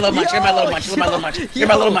munch. You're my little munch. You're my little munch. You're my little munch. You're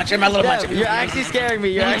my little munch. You're my little munch. You're actually scaring me.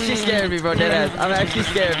 You're actually scaring me, bro. Deadass. I'm actually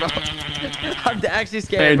scared, bro. I'm actually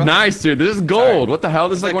scared, hey, bro. nice, dude. This is gold. What the hell?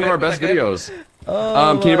 This is like one of our best videos.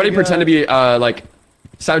 Oh, Can anybody my pretend to God. be, like,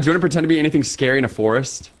 Savagge, do you want to pretend to be anything scary in a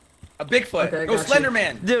forest? A Bigfoot. Okay, Go got you. Slender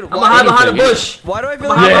Man. Dude, I'm gonna hide behind a bush. why do I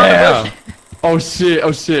feel I'm like behind Yeah! Oh shit.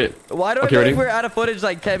 why do I Okay, feel ready? like we're out of footage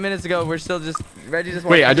like 10 minutes ago? We're still just Reggie just.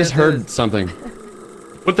 Wait, wants I to just do heard this. something.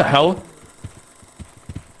 What the hell?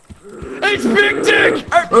 It's Big Dick!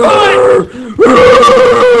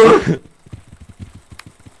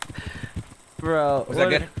 Bro. Was that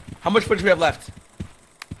good? How much footage we have left?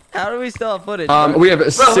 How do we still have footage? bro? We have we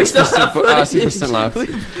still have 6% left.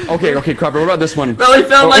 Okay, Cropper, what about this one? Bro, we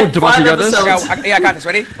filmed like Devonte, 5 you got this? episodes. Yeah, I got this.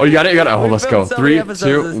 Ready? Oh, you got it? Oh, We let's filmed go. so many 3,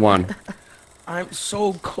 episodes 2, 1. I'm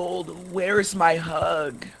so cold. Where's my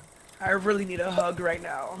hug? I really need a hug right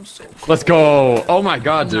now. I'm so cold. Let's go. Oh my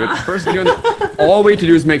god, dude. First thing all we have to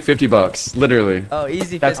do is make $50. Literally. Oh,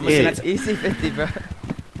 easy 50. That's it. Easy 50, bro.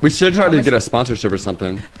 We should try to get a sponsorship or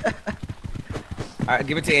something. Alright,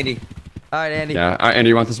 give it to Andy. All right, Andy. Yeah. Andy,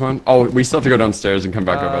 you want this one? Oh, we still have to go downstairs and come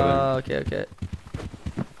back over Okay.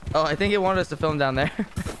 Oh, I think it wanted us to film down there.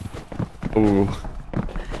 there. Ooh.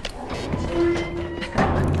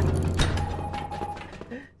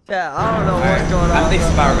 Yeah, I don't know what's going I on. think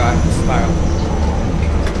Spiral guy.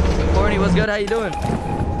 Spiral. Corny, what's good? How you doing?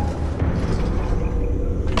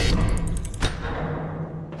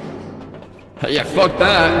 Yeah, fuck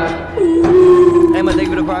that. Hey, man, thank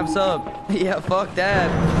you for the prime sub. Yeah, fuck that.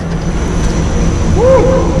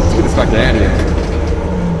 Let's get this back to Andy.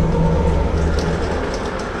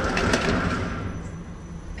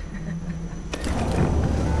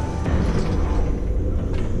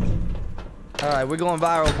 All right, we're going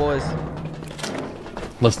viral, boys.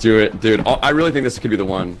 Let's do it, dude. I really think this could be the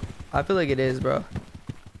one. I feel like it is, bro.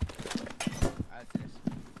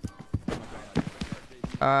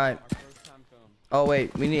 All right. Oh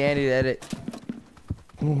wait, we need Andy to edit.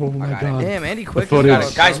 Oh my god. Damn, Andy quick.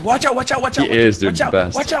 Guys, watch out. He is, dude, watch out.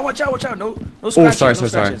 best. Watch out. No Oh,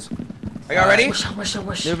 scratches. sorry. Are y'all ready?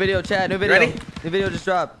 New video, chat. New video. Ready? New video just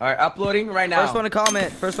dropped. All right, uploading right now. First one to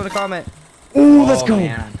comment. Ooh, let's go.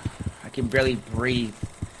 Man. I can barely breathe.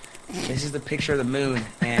 This is the picture of the moon,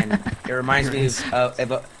 and it reminds me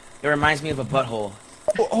of a butthole.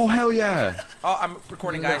 Oh hell yeah. Oh, I'm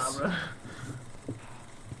recording, guys.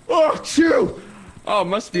 Oh, chew. Oh,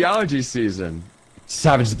 must be allergy season.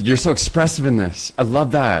 Savage, you're so expressive in this. I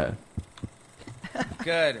love that.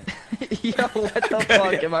 Good. Yo, what the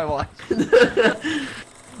fuck am I watching?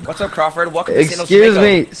 What's up, Crawford? Welcome to Excuse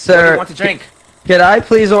me, sir. What do you want to drink? Can I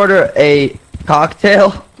please order a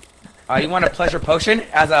cocktail? You want a pleasure potion?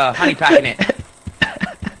 As a honey pack in it.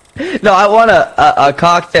 No, I want a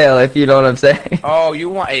cocktail, if you know what I'm saying. Oh, you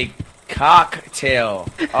want a cocktail.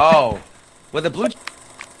 Oh. With a blue...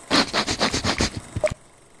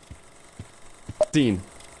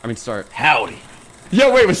 Start. Howdy.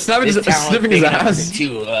 Yo, wait, was Savage This town sniffing is his big enough for ass? the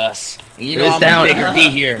two of us. You This know I'm town- a bigger D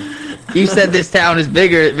here. You said this town is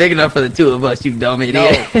big enough for the two of us, you dumb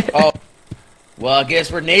idiot. No. Oh. Well, I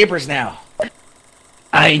guess we're neighbors now.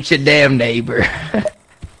 I ain't your damn neighbor.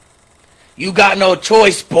 You got no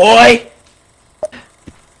choice, boy.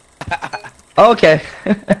 Okay.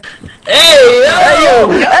 Hey, yo!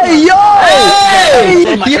 Hey, yo!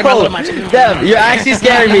 Hey, my yo! God. Dev, you're actually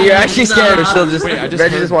scaring me. You're actually scared. Or she'll just, Wait, I just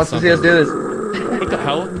Reggie heard just wants to see us do this. What the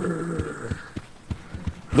hell?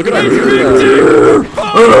 Look at that.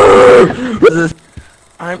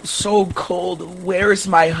 I'm so cold. Where's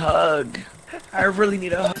my hug? I really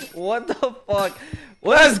need a hug. What the fuck?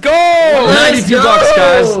 Let's go! Let's $92,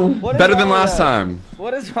 guys. What is Better than wrong last with that? time.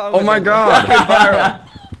 What is wrong Oh with my this? god.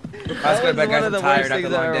 Let's go to bed, guys. One of I'm the tired worst after a things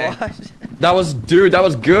I've long ever day. watched. That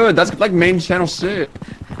was good. That's like main channel shit.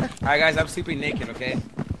 Alright, guys, I'm sleeping naked, okay?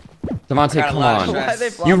 Devonte, Got a come lot of on. stress. Why they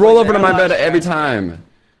flop You roll like over to that? my bed every time.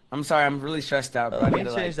 I'm sorry, I'm really stressed out, bro. I Let need me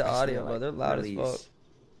to change the I just audio, need to, bro. They're loud as release. fuck.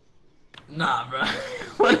 Nah, bro.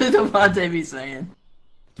 What did Devonte be saying?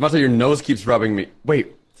 Devonte, your nose keeps rubbing me.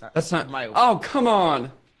 Wait, Sorry. that's not. My- Oh, come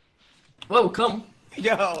on. Whoa, come.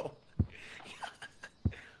 Yo!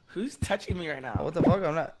 Who's touching me right now? What the fuck?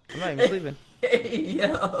 I'm not even sleeping. Hey,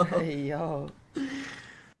 yo. Hey, yo.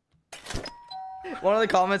 One of the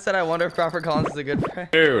comments said, I wonder if Crawford Collins is a good friend.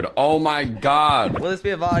 Dude, oh my god. Will this be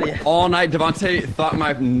a VOD? All night, Devonte thought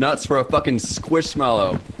my nuts were a fucking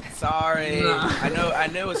squishmallow. Sorry. Nah. I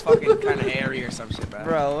know it was fucking kind of hairy or some shit, bro.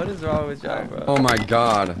 Bro, what is wrong with y'all, bro? Oh my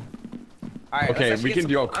god. Alright, Okay, let's we can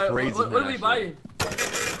actually do get all crazy. What are we buying?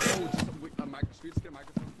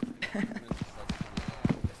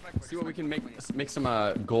 See what we can make some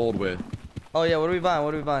gold with. Oh yeah, what are we buying?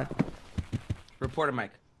 What are we buying? some reporter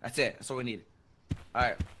mic. That's it. That's what we need.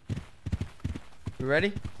 Alright. You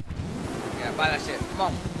ready? Yeah, buy that shit. Come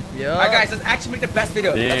on. Yeah. Alright, guys, let's actually make the best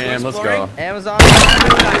video. Damn, let's exploring. go. Amazon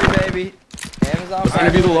Prime, baby. Amazon Let's Prime.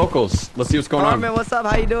 interview the locals. Let's see what's going on. Norman, what's up?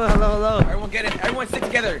 How you doing? Hello. Everyone get it. Everyone stick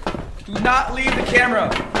together. Do not leave the camera.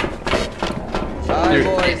 Alright, Dude,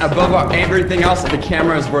 boys. above everything else, the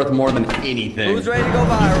camera is worth more than anything. Who's ready to go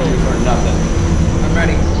viral? Or nothing. I'm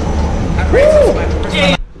ready. I'm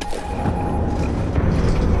ready to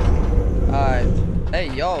Alright. Hey,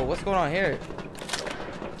 yo, what's going on here?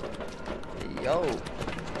 Hey, yo.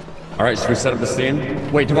 All right, should we set up the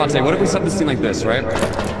scene? Wait, Devonte, what if we set the scene like this, right?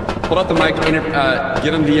 Hold up the mic,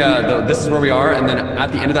 give him the this is where we are, and then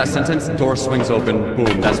at the end of that sentence, door swings open,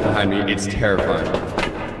 boom, that's behind me. It's terrifying.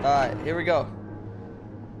 Alright, here we go.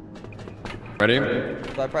 Ready?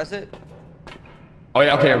 Do I press it? Oh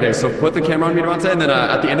yeah, okay. So put the camera on me, Devonte, and then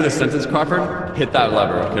at the end of the sentence, Crawford, hit that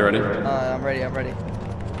lever. Okay, ready? I'm ready.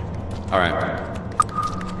 All right.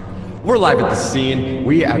 We're live at the scene.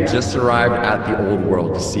 We have just arrived at the old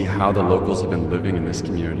world to see how the locals have been living in this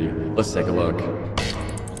community. Let's take a look.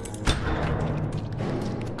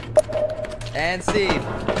 And see.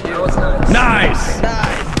 That was nice. Nice!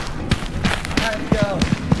 Nice. Let's go.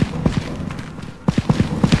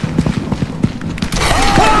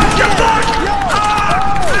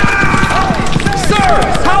 Sir,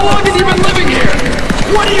 how long have you been living here?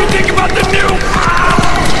 What do you think about the new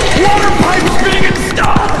water pipes being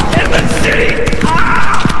installed in the city?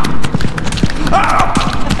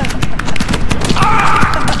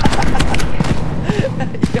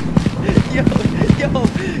 Yo,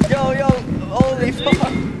 holy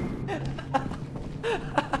fuck.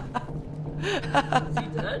 Is he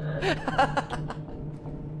dead?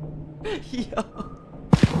 Yo.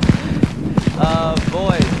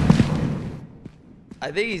 Boys.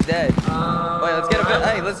 I think he's dead. Wait, let's get a bit.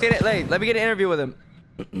 Hey, let's get it. Hey, let me get an interview with him.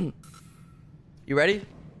 You ready?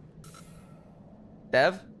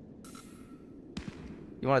 Dev?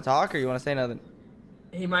 You want to talk or you want to say nothing?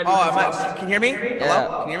 He might be. Can you hear me? Yeah.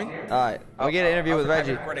 Hello? Can you hear me? All right. We'll get an interview with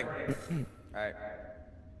Reggie. Recording. All right.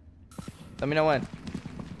 Let me know when.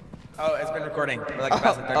 Oh, it's been recording for like the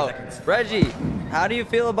past 30 seconds. Reggie, how do you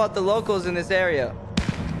feel about the locals in this area?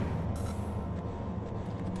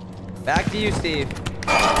 Back to you, Steve.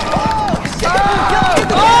 Oh, shit!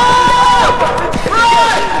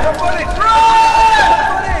 The footage!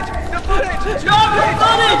 Run! The footage! Drop the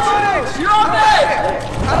footage! Drop it!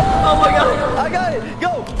 Oh my god! I got it!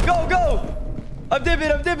 Go! Go! Go! I'm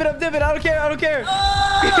dipping! I'm dipping! I'm dipping! I don't care! I don't care!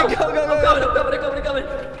 Oh! Go! Go! Go! I'm coming!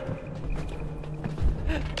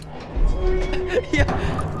 Yeah.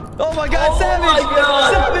 Oh my god, Oh Savagge! my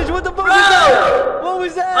God. Savagge, what the fuck Bro! was that? What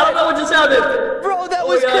was that? I don't know what just happened. Bro, that Oh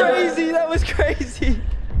was my God. crazy! That was crazy!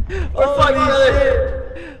 We're fucking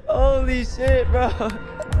shit! Holy shit, bro!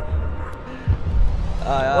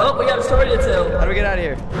 Well, we got a story to tell. How do we get out of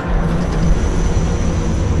here?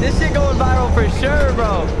 This shit going viral for sure,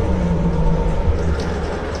 bro.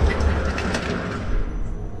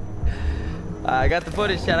 I got the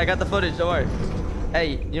footage, chat. I got the footage. Don't worry.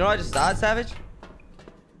 Hey, you know what I just thought, Savagge?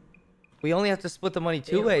 We only have to split the money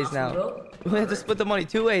two ways now. We only have to split the money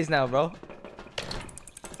two ways now, bro.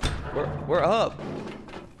 We're up.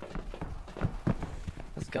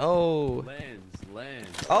 Let's go. Lens.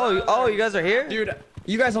 Oh, you guys are here? Dude,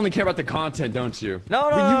 you guys only care about the content, don't you? No.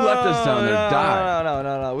 When you left us down there, die.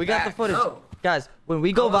 No. We got the footage. No. Guys, when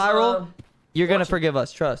we go viral, you're gonna forgive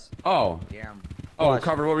us. Trust. Oh. Damn. Oh, Watch.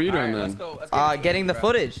 Carver, what were you doing Let's then? go. Let's get Getting the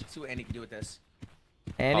footage. Let's see what Andy can do with this.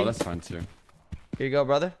 Andy, Oh, that's fine too. here you go,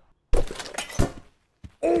 brother.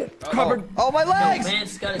 Carver. Oh, my legs! Man,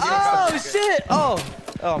 it's gotta Oh, shit! Oh,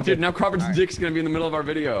 I'm Dude, good. now Carver's dick's gonna be in the middle of our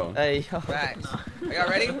video. Hey, yo. Facts. Are y'all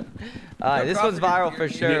ready? Alright, this one's viral for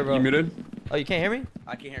sure, bro. You muted? Oh, you can't hear me?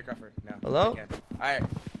 I can't hear Crawford. No. Hello? Alright. Wait,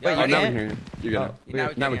 Oh, you now we can? can hear you. You get Oh,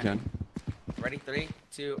 it. Now we can. Ready? 3,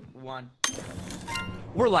 2, 1.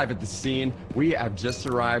 We're live at the scene. We have just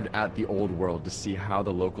arrived at the old world to see how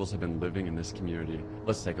the locals have been living in this community.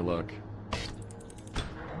 Let's take a look.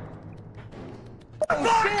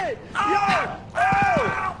 Oh, shit!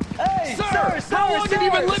 Yo! Hey, sir, How long have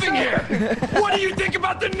you been living here? What do you think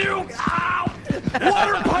about the new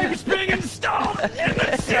water pipes being installed in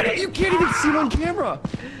the city? You can't even see it on camera.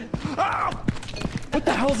 What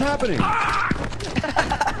the hell's happening?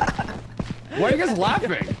 Why are you guys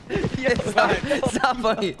laughing? It's not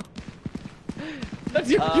funny. That's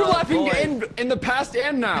you're laughing boy. in the past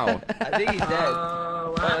and now. I think he's dead.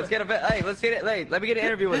 Wow. Alright, let's get a bit. Hey, let's get it. Hey, let me get an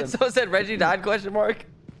interview with him. Someone said Reggie died? Question mark.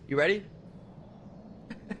 You ready?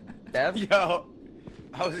 Dev? Yo.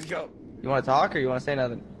 How's it go? You want to talk or you want to say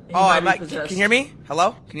nothing? Oh, I might. Can you hear me?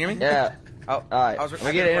 Hello? Can you hear me? Yeah. Oh. Alright. Let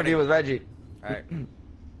me get an interview with Reggie. Alright.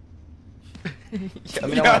 Let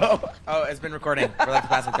me know when. Oh, it's been recording for like the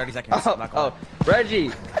past 30 seconds. I'm not gonna lie.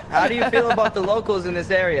 Reggie, how do you feel about the locals in this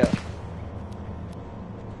area?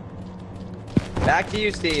 Back to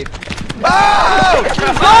you, Steve. Oh!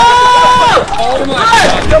 Oh my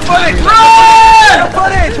god! The footage! Run! The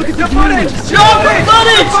footage! The footage! Drop the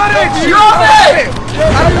footage! Drop it!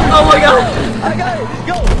 Oh my god! I got it!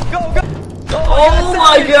 Go! Oh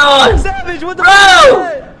my god! Savagge, what the Bro! fuck was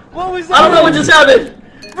that? What was that? I don't know what just happened.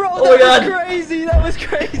 Bro, Oh my that was God. crazy! That was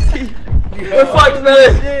crazy! We're fucked,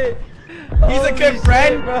 man. Shit. He's a Holy good shit,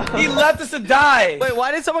 friend. bro. He left us to die. Wait,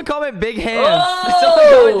 why did someone comment big hands? Oh! Someone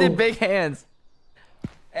commented big hands.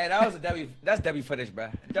 Hey, that was a W. That's W footage, bro.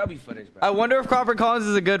 W footage, bro. I wonder if Crawford Collins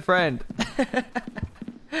is a good friend.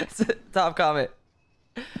 Top comment.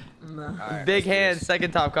 Nah. Alright, Big let's do hands, this.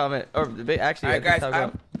 second top comment. Or big, actually, Alright, yeah, guys. top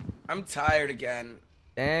comment. I'm tired again.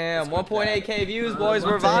 Damn, let's go 1.8k views, boys.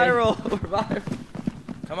 We're Devonte. viral. We're viral.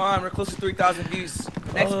 Come on, we're close to 3,000 views.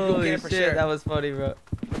 Next week we'll Holy get it for shit, sure. that was funny, bro.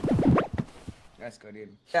 That's good,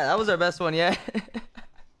 dude. Yeah, that was our best one yet.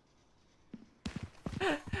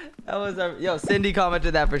 That was our. Yo, Cindy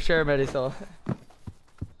commented that for sure, Medisol.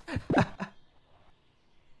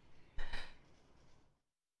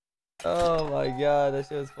 Oh my god, that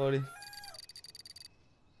shit was funny.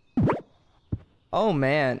 Oh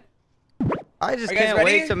man. I just Are you guys can't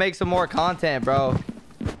ready? wait to make some more content, bro.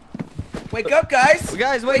 Wake up, guys.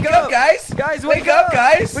 Guys, Wake up, guys. Guys, Wake up,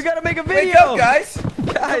 guys. We gotta make a video. Wake up, guys.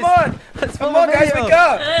 Guys, Come on. let's Come film a on, guys. video. Wake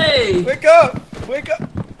up. Hey! Wake up. Wake up.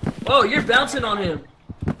 Oh, you're bouncing on him.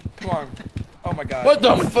 Come on. Oh my god. What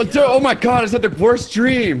the fuck? Oh my god, is that the worst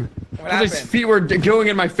dream? What His happened? feet were going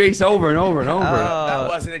in my face over and over and over. That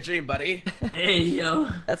wasn't a dream, buddy. Hey, yo.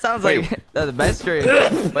 That sounds Wait. like the best dream.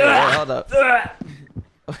 Wait, hold up.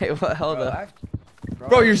 Wait, what? Hold Bro, up.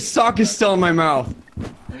 Bro, your sock is still in my mouth.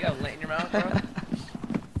 You got lint in your mouth,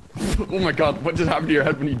 bro? Oh my god, what just happened to your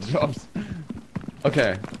head when you jumped?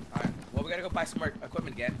 Okay. Alright, well, we gotta go buy some more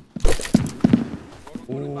equipment again.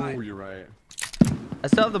 Oh, you're right. I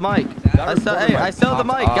still have the mic. I still have the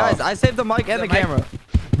mic, guys. I saved the mic and the camera.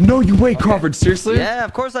 No, you wait, Crawford. Seriously? Yeah,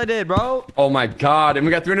 of course I did, bro. Oh my god, and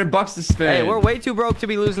we got $300 to spend. Hey, we're way too broke to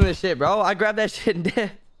be losing this shit, bro. I grabbed that shit and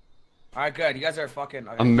did. Alright, good. You guys are fucking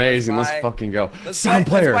amazing. Let's fucking go. Sound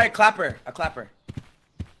player. Let's buy a clapper.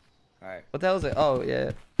 Alright. What the hell is it? Oh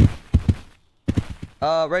yeah.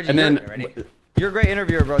 Reggie, and then you're a great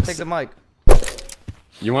interviewer, bro. Take the mic.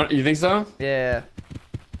 You think so? Yeah.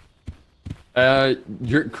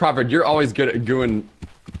 Crawford, you're always good at gooing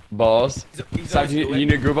balls. He's you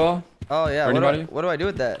need a goo ball? Oh yeah. What do I do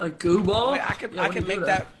with that? A goo ball? Wait, I can make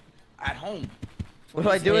that at home. What do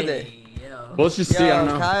I do with it? Well, let's just see. I don't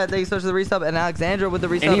know. Kaya, thank you so much for the resub, and Alexandra with the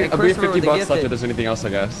resub, and we Christopher have with the $50 gifted. left if there's anything else, I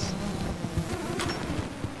guess.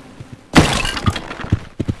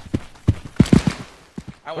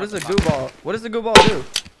 What is the goo ball? What does the goo ball do?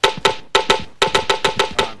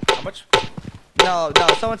 How much? No,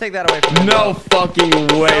 someone take that away from him. No fucking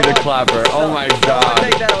way, the clapper. Oh my god. Someone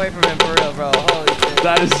take that away from him, for real, bro. Holy shit.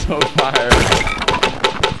 That is so fire.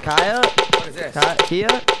 Kaya? What is this? Kia?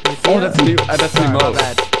 Oh, that's new. That's new mode.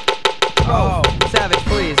 Bad. Oh. Savage,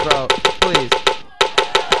 please, bro. Please.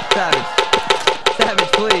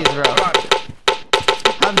 Savage, please, bro.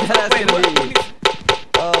 I'm dead ass gonna be.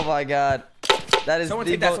 Oh my god. That is. Someone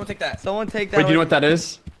take that. Someone take that. Someone take that. Wait, do you know what that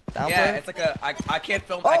is? Yeah, it's like a. I can't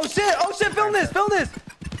film. Oh shit! Oh shit! Film this! Film this!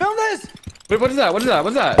 Film this! Wait, what is that? What is that?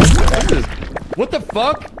 What's that? What is this? What the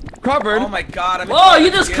fuck? Crawford. Oh my god! Whoa!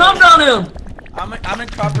 You just cummed on him. I'm in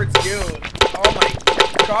Crawford's goo. Oh my.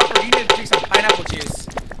 Crawford, you need to drink some pineapple juice.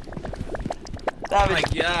 Oh my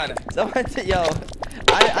god. Someone yo.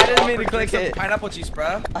 I didn't mean to click it. Pineapple juice,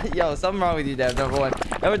 bro. Yo, something wrong with you, Dev. Number one.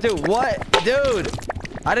 Number two. What, dude?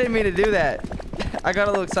 I didn't mean to do that. I got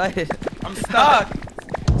a little excited. I'm stuck.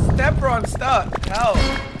 Step bro, I'm stuck. Help.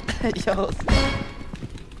 Yo.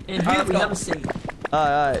 In here we have a seat.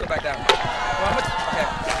 Alright. Go back down. Okay.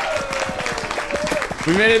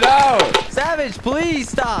 We made it out. Savage, please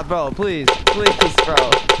stop, bro. Please, please, bro.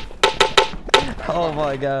 Oh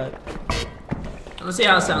my god. Let's see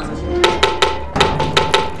how it sounds.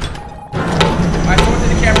 Alright, someone to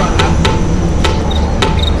the camera.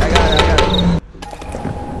 I got it.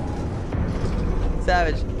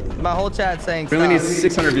 Savage, my whole chat saying We only need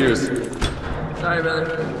 600 views. Sorry,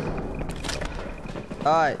 brother.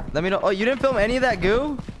 Alright, let me know. Oh, you didn't film any of that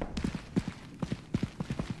goo?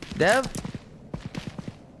 Dev?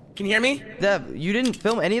 Can you hear me? Dev, you didn't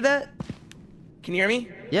film any of that? Can you hear me?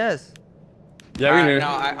 Yes. Yeah, we knew. No,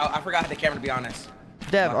 I forgot the camera, to be honest.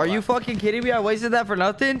 Dev, are you fucking kidding me? I wasted that for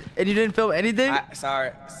nothing? And you didn't film anything?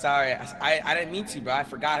 Sorry. I didn't mean to, bro. I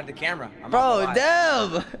forgot I had the camera. Bro,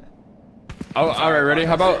 Dev! Oh, alright, ready?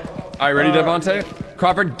 How about... Alright, ready, Devonte?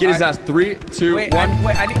 Crawford, get his ass. 3, 2, 1. Wait,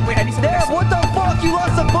 I need some... Dev, what the fuck? You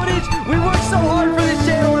lost some footage? We worked so hard for this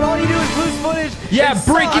channel and all you do is lose footage. Yeah,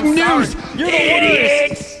 breaking news! You're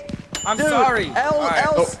idiots! I'm sorry.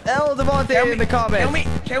 L Devonte in the comments.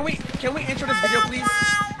 Can we intro this video, please?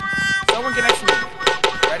 Someone get next to me.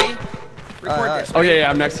 Ready? Record this. Oh yeah,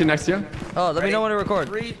 I'm next to you. Oh, let me know when to record.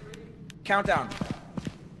 3, countdown.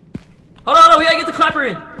 Hold on, we gotta get the clapper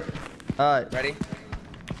in. Alright. Ready?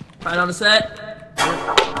 Right on the set.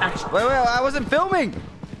 Action. Wait, I wasn't filming.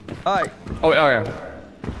 Alright. Oh yeah.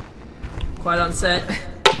 Quiet on set.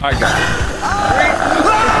 Alright, go.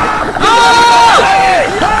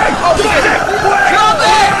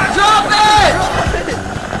 Drop it!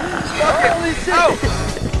 Holy shit.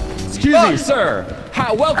 Excuse me, sir.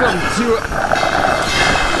 Welcome to...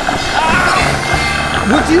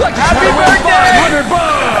 Would you like to try to win $500?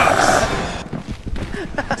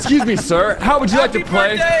 Excuse me, sir. How would you like to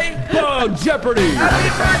play Bug Jeopardy? Happy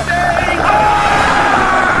birthday!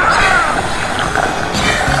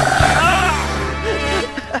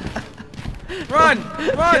 Run!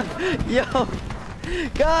 Yo.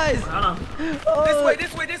 Guys. This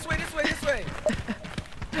way.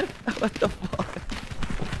 What the fuck?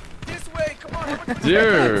 This way, come on.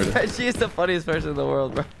 Dude. She is the funniest person in the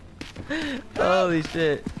world, bro. Holy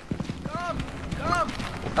shit. Come.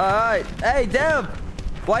 Alright. Hey, Dev.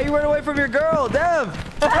 Why you running away from your girl, Dev?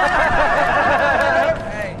 Hey.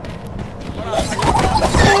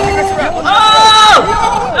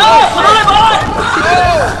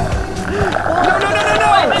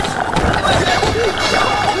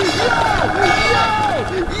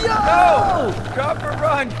 No! Drop or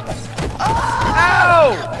run!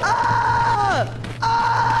 Ow!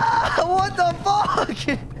 What the fuck?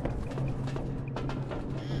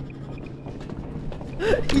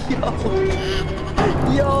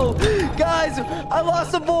 Yo, guys, I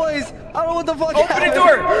lost the boys. I don't know what the fuck Open happened. the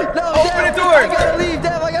door. No, Open Dev, the door. I gotta leave,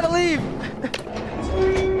 Dev. I gotta leave.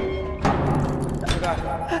 Oh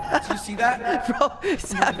God. Did you see that? Bro,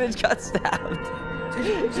 Savage got stabbed.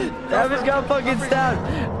 Savage got fucking stabbed.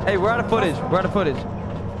 Hey, we're out of footage. We're out of footage.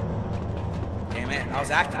 Hey man, I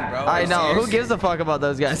was acting, bro. I know. Serious? Who gives a fuck about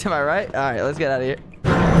those guys? Am I right? All right, let's get out of here.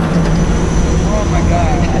 Oh my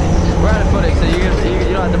God. We're out of footage, so you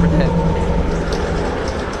don't have to pretend.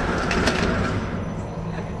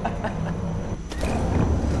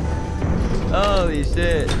 Holy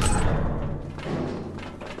shit.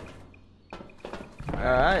 All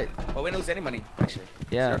right. Well, we didn't lose any money, actually.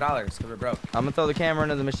 Yeah. $0 because we're broke. I'm gonna throw the camera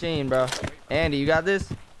into the machine, bro. Andy, you got this?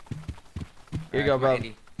 Here you go, bro.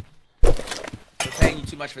 Andy. We're paying you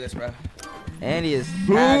too much for this, bro. Andy is.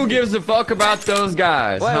 Who gives a fuck about those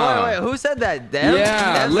guys? Wait. Who said that? Dev?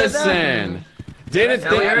 Yeah, Dev said that? listen. Didn't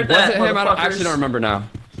Yeah, we heard that, was it him? I motherfuckers. actually don't remember now.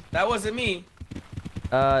 That wasn't me.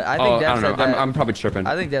 I Oh, think I Dev don't know. said that. I'm probably tripping.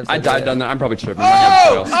 I think Dev I said died that. done that. I'm probably tripping.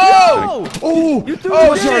 Oh! Oh! Oh! You threw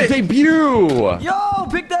Oh, it it's our in. debut! Yo,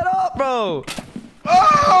 pick that up, bro.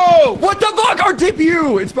 Oh! What the fuck? Our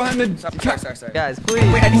debut! It's behind the. Sorry. Guys, please.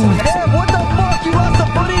 Wait, I need some- Dev, what the fuck? You lost the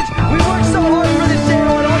footage? We worked so hard for this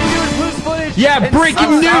channel, and all you do is lose footage. Yeah, and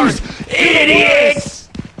breaking suck. news! Idiots!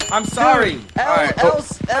 I'm sorry. Dude, All right. L,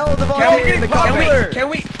 Devonte, Can the cover.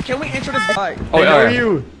 we intro this? All right. Oh, Hey, are alright.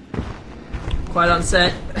 you? Quiet on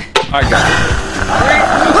set. Alright, guys.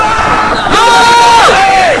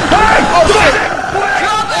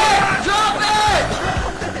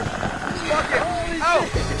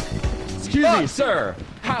 Excuse me, sir.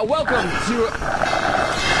 Welcome to.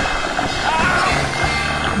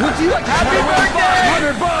 Would you like to Happy play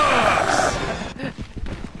 $500?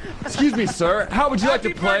 Excuse me, sir. How would you like to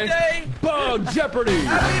Happy play birthday! Bug Jeopardy?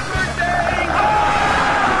 Happy birthday!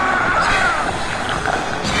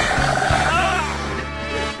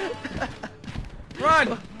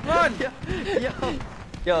 Run!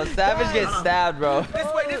 Yo, Savage gets stabbed, bro. This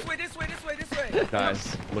way!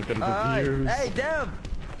 Guys, look at the Alright. views. Hey, Dev.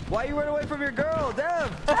 Why you run away from your girl, Dev?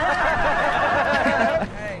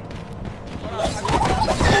 Hey.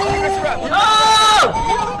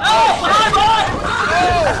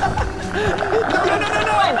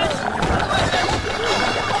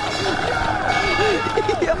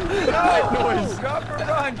 Noise. Drop or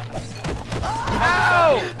run!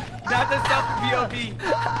 Ow! Not the self-POV.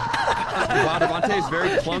 Wow, Devonte is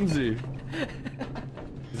very clumsy.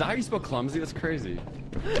 Is that how you spell clumsy? That's crazy.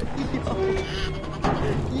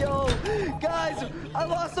 Yo, guys, I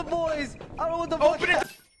lost the boys. I don't know what the fuck. Open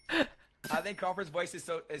it! I think Crawford's voice is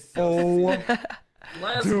so Oh.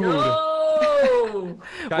 Let's Dude. go.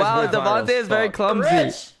 Guys, Wow, we're viral Devonte as is very fuck. clumsy.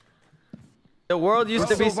 Rich. The world used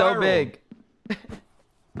We're to be so so viral. big.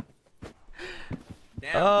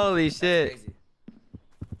 Damn. Holy That's shit. crazy.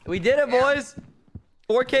 We did it, Damn. boys.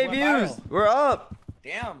 4K We went views. viral. We're up.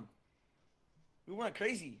 Damn. We went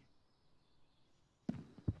crazy.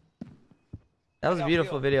 That was a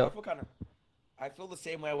beautiful video. I feel the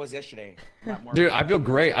same way I was yesterday. Not more. Dude, I feel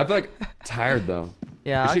great. I feel like tired though.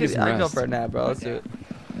 Yeah, We I should get could, some I'd go rest. for a nap, bro. Let's do it.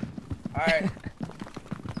 All right.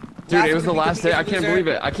 Dude, it was the week of last day. I can't Loser. believe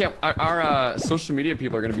it. I can't. Our social media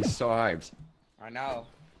people are gonna be so hyped. I know.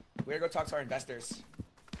 We're gonna go talk to our investors.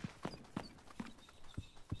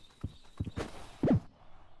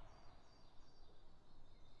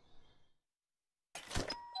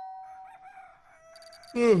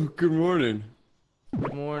 Oh, good morning.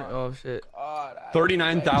 More. Oh shit.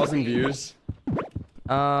 39,000 views.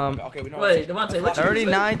 Okay, we know. Wait, Devonte, what's your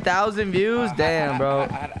 39,000 views. Damn, bro.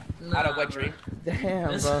 I had a wet dream.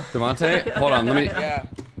 Damn, Miss- bro. Devonte, hold on. Let me. Yeah.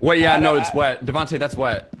 Wait, yeah, no, it's wet. Devonte, that's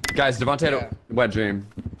wet. Guys, Devonte had Yeah. a wet dream.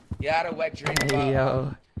 Yeah, I had a wet dream. Hey,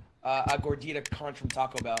 yo. A gordita con from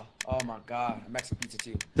Taco Bell. Oh my god, a Mexican pizza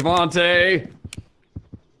too. Devonte.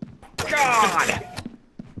 God.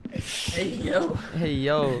 Hey, yo. Hey,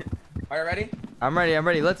 yo. Are you ready? I'm ready. I'm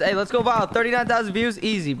ready. Let's go viral. 39,000 views.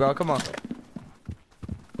 Easy, bro. Come on.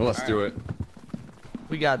 Well, let's do it.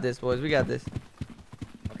 We got this, boys. We got this.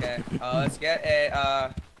 Okay. Let's get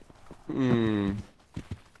a. Broke.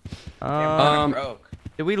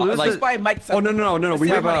 Did we lose like- the... Buy Mike. Oh no. We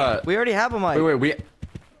Let's have buy We already have a mic. wait.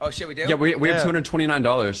 Oh shit, we do. Yeah, we have Yeah.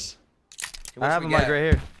 $229. I have a mic right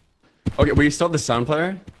here. Okay, we still have the sound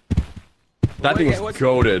player. That thing is what's-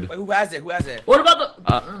 goated. Wait, who has it? Who has it? What about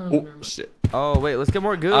the? Oh shit. Oh, wait. Let's get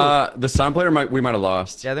more goo. The sound player we might have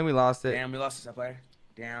lost. Yeah, I think we lost it. Damn, we lost the player.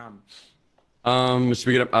 Damn. Should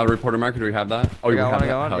we get a reporter marker? Do we have that? Oh, We we got have one, that.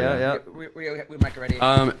 I got one. Hell Yeah. We mic already.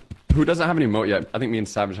 Who doesn't have any emote yet? I think me and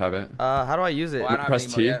Savage have it. How do I use it? Well, I don't have Press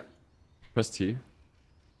any T. more yet. Press T.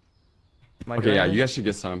 Okay, yeah, you guys should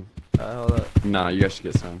get some. Hold up. Nah, you guys should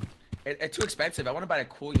get some. It's too expensive. I want to buy a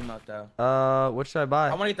cool emote though. What should I buy?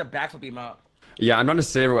 I want to get the backflip emote. Yeah, I'm gonna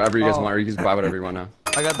save whatever you guys want, or you can buy whatever you want now.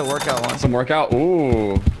 I got the workout one. Some workout?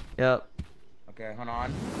 Ooh. Yep. Okay, hold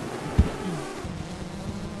on.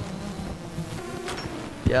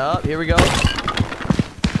 Yep, here we go. Are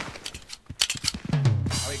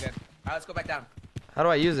we good? Alright, let's go back down. How do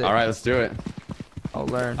I use it? Alright, let's do it. I'll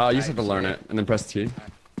learn. Oh, you just have to learn it, and then press T.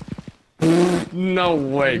 No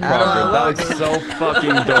way, Crawford. That looks so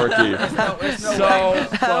fucking dorky. No So way.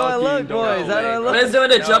 How do I look, fucking boys? How do I look? Let's do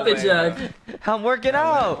a jumping jack. I'm working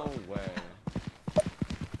out. No way.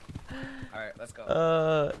 Alright, let's go.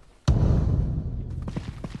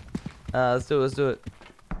 Let's do it. Let's do it.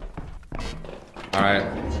 Alright.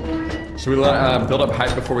 Should we let build up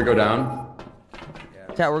hype before we go down?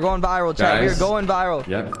 Chat, we're going viral. Chat, Guys. we're going viral.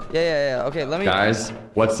 Yep. Yeah. Okay, let me. Guys,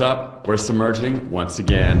 what's up? We're submerging once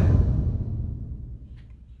again.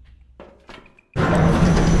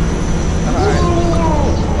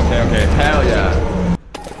 Okay, hell yeah.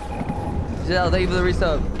 Giselle, thank you for the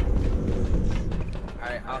resub.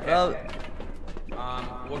 Alright, okay.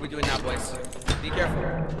 What are we doing now, boys? Be careful.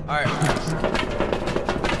 Alright.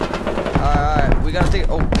 Alright, we gotta take.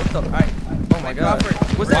 Oh, what the? Alright. Oh my god.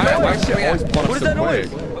 What's that Why noise? is she always blown up What is so that noise?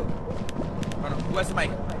 quick? Who has the mic?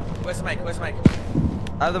 Who has the mic? Who has the mic?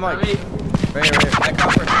 I have the mic. Me. Right here. Alright,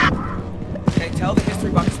 Crawford. Okay, tell the history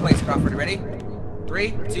about this place, Crawford. Ready?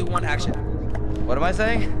 3, 2, 1, action. What am I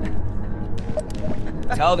saying?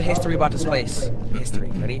 Tell the history about this place. History.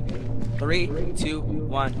 Ready? 3, 2,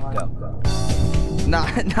 1, go. Nah,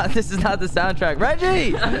 this is not the soundtrack.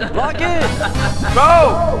 Reggie, lock in.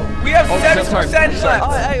 Bro, we have 7% left.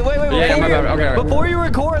 Oh, hey, wait. Yeah, my bad. Okay. Before you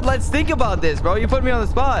record, let's think about this, bro. You put me on the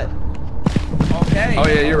spot. Okay. Oh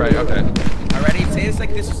yeah, you're right. Okay. Alrighty, say this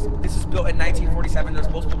like this is built in 1947. There's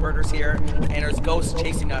multiple murders here, and there's ghosts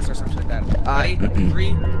chasing us or something like that. Ready? 3,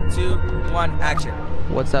 2, 1, action.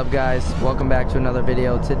 What's up, guys? Welcome back to another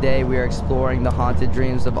video. Today we are exploring the haunted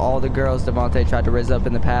dreams of all the girls Devonte tried to raise up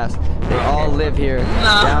in the past. They all live here,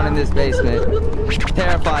 down in this basement,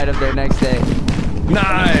 terrified of their next day.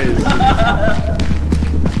 Nice.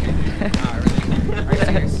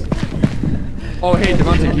 Oh hey,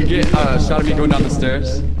 Devonte, can you get a shot of me going down the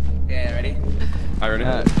stairs? Yeah, ready? Alright,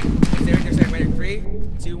 ready? There's ready. 3,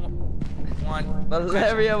 2, 1. But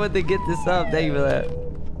hurry up with the get this up. Thank you for that.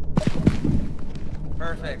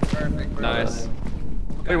 Perfect. Nice.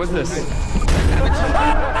 Wait, what's this? This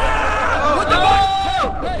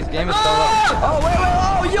game is so low. Oh, wait.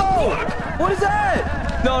 Oh, yo! What is that?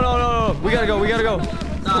 No. We gotta go.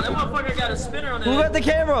 Nah, that motherfucker got a spinner on it. Who got the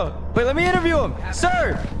camera? Wait, let me interview him.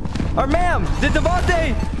 Sir! Or ma'am, did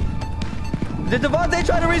Devonte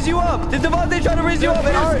try to raise you up? Did Devonte try to raise you up?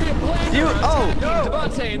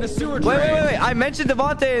 Devonte in the sewer drain. Wait. I mentioned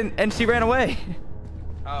Devonte and she ran away.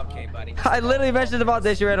 Okay, buddy. I literally mentioned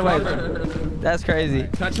Devonte, she ran away. That's crazy.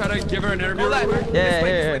 Can I try to give her an interview? Hold on.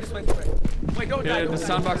 Yeah, This way. Wait, don't die. Yeah, the Don't die.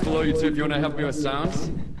 sound box below you too if you want to help me with sounds.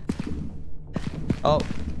 Oh.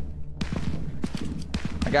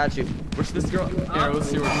 I got you. Where's this girl? Here, let's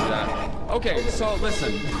see where she's at. Okay, so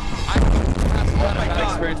listen. I've had a bad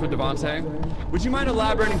experience with Devonte. Would you mind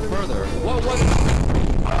elaborating further? What was it?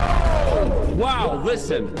 Oh, wow,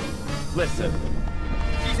 listen.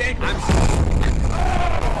 She's angry.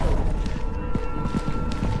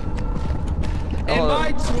 In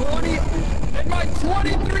my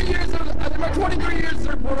 23 years as a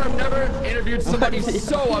reporter, I've never interviewed somebody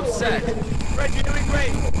so upset. Reggie, you're doing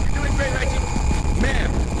great. Reggie.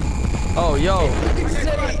 Ma'am. Oh, yo.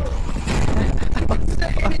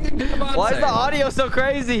 Why is the Devonte. audio so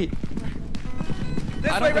crazy?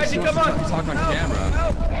 This I way, don't think Reggie, she come wants on. to talk on camera.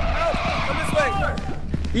 Help. Come this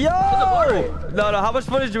way. Yo! No, how much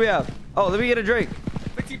footage do we have? Oh, let me get a drink.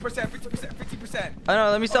 50%. I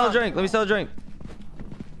know, let me sell a drink.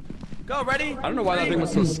 Go, ready? I don't know why that thing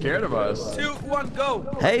was so scared of us. 2, 1,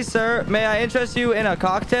 go. Hey, sir, may I interest you in a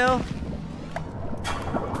cocktail?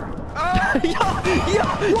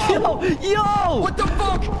 Yo! What the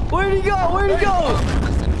fuck? Where'd he go?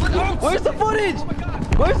 Where's the footage?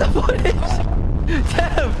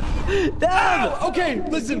 Dev! Okay,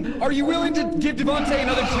 listen. Are you willing to give Devonte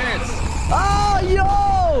another chance? Oh,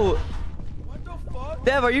 yo! What the fuck?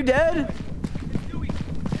 Dev, are you dead? It's Huey.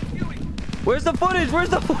 Where's the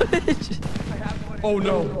footage? Oh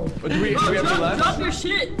no. Do we have any left? Drop your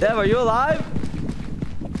shit. Dev, are you alive?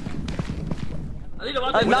 I think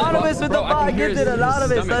about Anonymous with the Bro, I can bot. hear Get his it,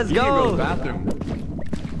 anonymous. stomach. Let's You need to go to the go. bathroom.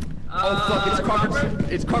 Oh fuck,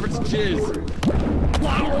 it's Carver's jizz.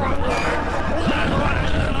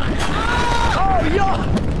 Oh,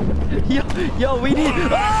 yo, we need.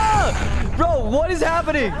 Ah! Bro, what is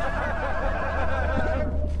happening?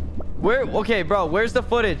 Where? Okay, bro, where's the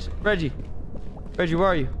footage? Reggie, where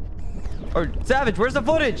are you? Or Savage, where's the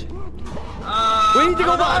footage? We need to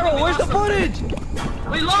go viral. Where's the footage?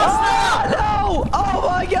 We lost it! No! Oh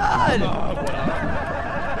my god!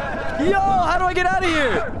 Yo, how do I get out of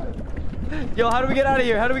here? Yo, how do we get out of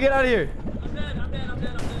here? How do we get out of here? I'm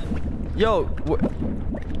dead. Yo,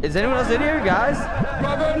 is anyone else in here, guys?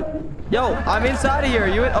 Yo, I'm inside of here.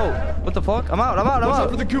 You in? Oh, what the fuck? I'm out. Watch out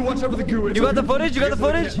for the goo. Watch out for the goo. You got the footage? You got the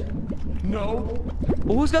footage? No.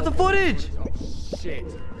 Well, who's got the footage? Oh shit.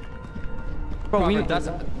 Bro,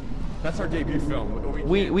 that's our debut film.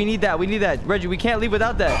 We need that. We need that. Reggie, we can't leave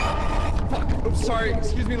without that. Fuck. I'm sorry.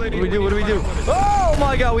 Excuse me, lady. What do we do? Oh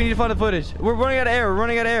my god, we need to find the footage. We're running out of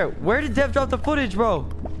air. Where did Dev drop the footage, bro?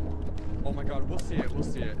 Oh my god, we'll see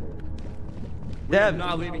it. Dev. We're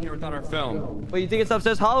not leaving here without our film. Wait, you think it's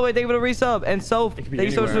upstairs? Holloway, thank you for the resub. And Soph, thank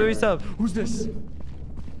you so much for the resub. Who's this?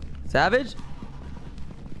 Savage?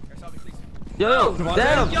 Yo,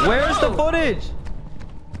 Dev, where's the footage?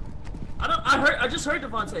 I just heard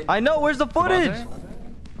Devonte. I know, where's the footage?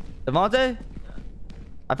 Devonte?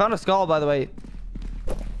 I found a skull, by the way.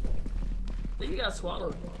 I think he got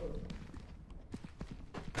swallowed.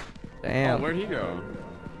 Damn. Oh, where'd he go?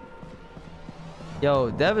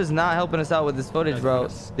 Yo, Dev is not helping us out with this footage, bro.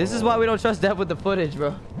 This is why we don't trust Dev with the footage,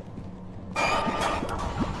 bro.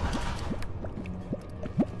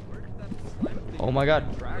 Oh my god.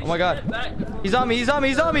 Oh my god. He's on me.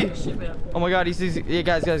 Oh my god, he sees. Yeah,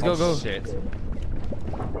 guys, go. Shit.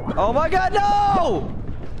 Oh my god, no!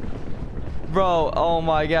 Bro, oh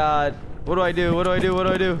my god. What do I do?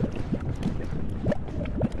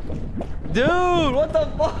 Dude, what the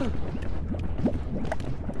fuck?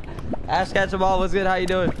 Ash catch them all. What's good? How you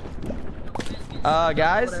doing?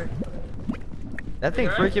 Guys, that thing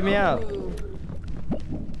freaking me out.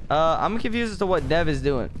 I'm confused as to what Dev is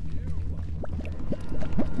doing.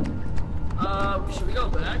 Should we go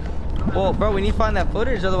back? Well, bro, we need to find that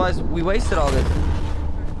footage, otherwise we wasted all this.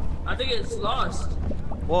 I think it's lost.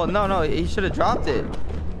 Well, no, he should have dropped it.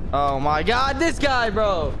 Oh my god, this guy,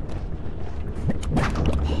 bro.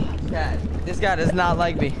 Chat, this guy does not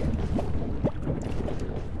like me.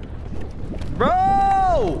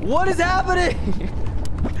 Bro, what is happening?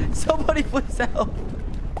 Somebody please help.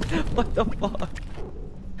 What the fuck?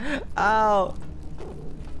 Ow.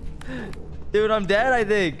 Dude, I'm dead, I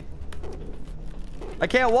think. I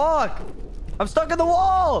can't walk. I'm stuck in the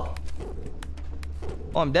wall.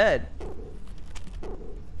 Oh, I'm dead. I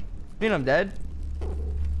mean, I'm dead.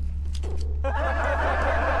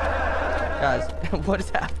 Guys, what is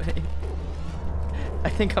happening? I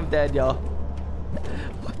think I'm dead, y'all.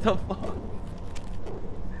 What the fuck?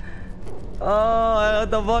 Oh, what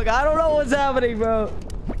the fuck? I don't know what's happening, bro.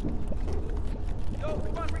 Yo,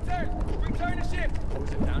 come on, return the ship. Oh, is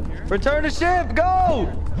it down here? Return the ship.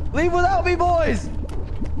 Go. Leave without me, boys.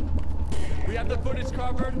 We have the footage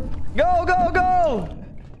covered. Go.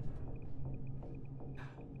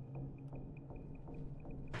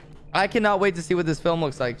 I cannot wait to see what this film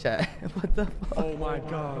looks like, chat. What the fuck? Oh my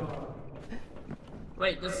god.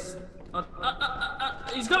 Wait, this.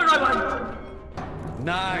 He's coming right behind me.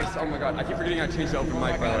 Nice. Oh my god. I keep forgetting I changed the open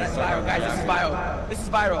mic, by the way. That's viral, guys. This is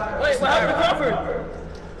viral. Wait, what happened to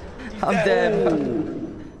Crawford? I'm dead.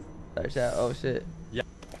 Sorry, chat. Oh shit. Yeah.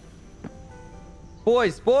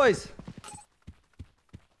 Boys.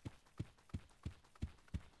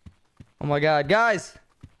 Oh my god, guys.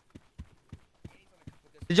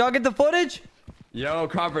 Did y'all get the footage? Yo,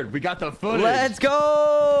 Crawford, we got the footage. Let's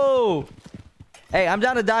go. Hey, I'm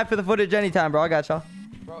down to die for the footage anytime, bro. I got y'all.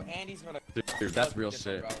 Bro, Andy's gonna. Dude, that's real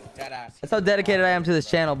shit. Dead ass. That's how dedicated I am to this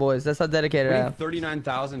channel, boys. That's how dedicated I am.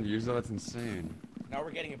 39,000 views, though. That's insane. Now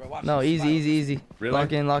we're getting it, bro. Watch No, this. easy. Really?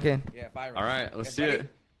 Lock in. Yeah, viral. All right, let's see Ready? it.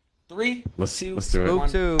 3, Let's 2, do it. Scoop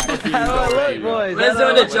 2. Fuck you, How do I baby. look, boys? Let's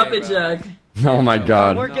do the jumping jack. Oh my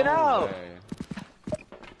god. Working out. way.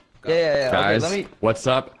 Yeah. Guys, Okay, what's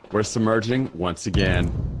up? We're submerging once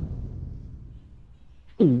again.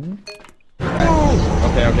 Okay.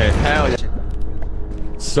 Hell yeah.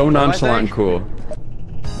 So nonchalant and cool.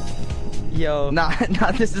 Yo,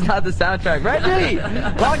 this is not the soundtrack. Reggie!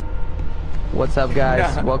 What's up,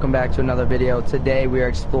 guys? Welcome back to another video. Today we are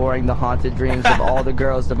exploring the haunted dreams of all the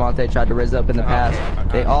girls Devonte tried to rizz up in the past.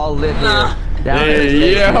 They all live here. Down in this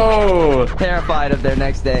basement, Yo! terrified of their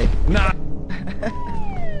next day. Nah.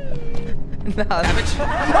 Nah.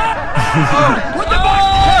 What the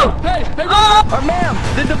fuck? Hey, Or ma'am,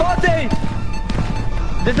 did Devonte?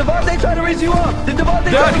 Did Devonte try to raise you up? Did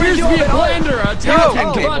Devonte try to raise you up? There used to be a blender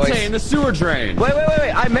attacking Devonte boys. in the sewer drain. Wait.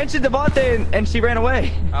 I mentioned Devonte and she ran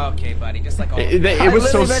away. Okay, buddy. Just like all. It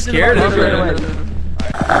was so scared of her.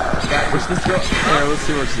 Which this girl? Here, let's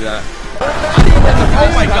see where she's at.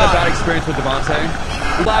 Oh my god. A bad experience with Devonte.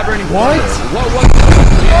 Elaborating. What? What?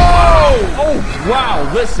 Oh! Wow!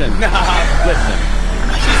 Listen. Listen.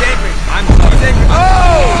 She's angry. She's angry.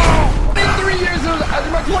 Oh! 23 years in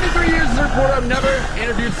my 23 years as a reporter, I've never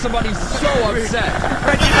interviewed somebody so upset.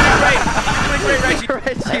 Reggie, you're great.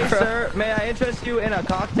 Reggie, hey, sir, may I interest you in a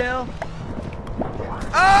cocktail?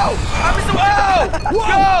 Oh! Whoa!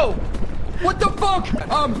 Whoa! What the fuck?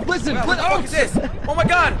 Listen. What the fuck is this? Oh my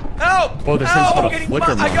god! Help! Oh, this thing's called a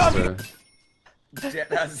flicker monster. Yeah,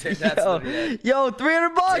 that's it. That's what it is. Yo, $300,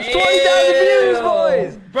 20,000 views,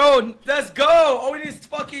 boys. Bro, let's go. All we need is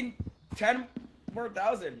fucking 10 more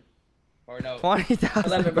thousand. Or no. 20,000.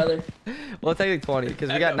 11, brother. Well, technically 20,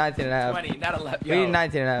 because we got 19 and a half. 20, not 11. We need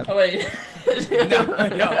 19 and a half. Oh, wait.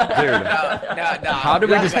 No. How did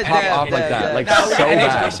we just pop off like that? Like, so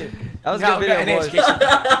bad. That was a good video,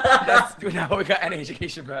 boys. Now we got any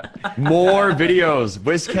education, bro. More videos.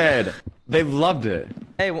 WizKid. They loved it.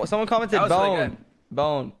 Hey, someone commented Bone. Really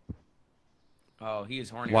Bone. Oh, he is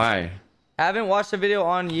horny. Why? Haven't watched a video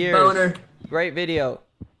on years. Boner. Great video.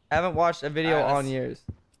 Haven't watched a video on years.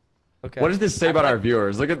 Okay. What does this say about our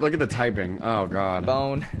viewers? Look at the typing. Oh god.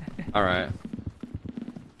 Bone. All right.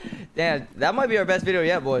 Damn, that might be our best video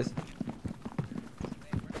yet, boys.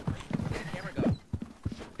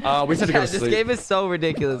 We said to go to sleep. This game is so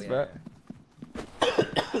ridiculous, bro.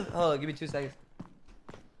 Hold on, give me 2 seconds.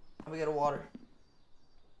 Let me get a water.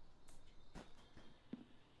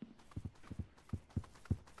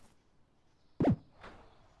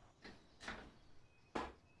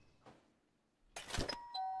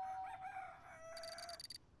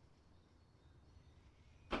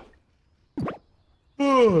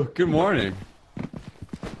 Good morning.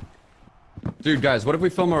 Dude, guys, what if we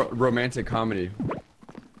film a romantic comedy?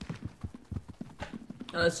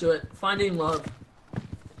 Let's do it. Finding love.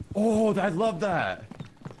 Oh, I love that.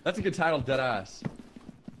 That's a good title, deadass.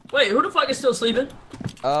 Wait, who the fuck is still sleeping?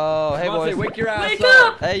 Oh, hey, boys. Wake your ass Wake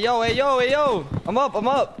up! Hey, yo. I'm up.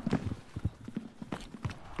 Where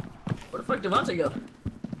the fuck did Devonte go?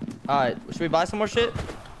 Alright, should we buy some more shit?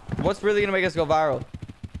 What's really gonna make us go viral?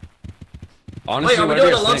 Honestly, wait, are we what do you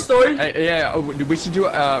doing a guys love think? story? Hey, yeah, we should do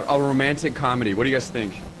a romantic comedy. What do you guys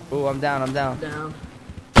think? Ooh, I'm down. Down.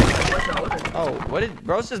 Oh, what did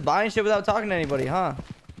bro's just buying shit without talking to anybody, huh?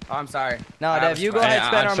 Oh, I'm sorry. No, Dev, you go ahead,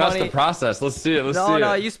 spend our trust money. the process. Let's see it.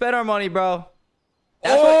 No, you spent our money, bro.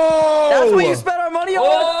 That's That's what you spent our money on.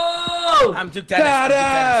 Oh! I'm Duke Dennis.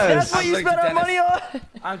 That's what you spent our money on.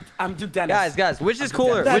 I'm Duke Dennis. Guys, which is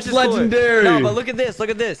cooler? That's Which is cooler? legendary. No, but look at this.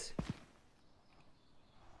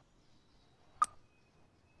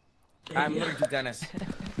 I'm literally Duke Dennis.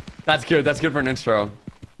 That's good. That's good for an intro.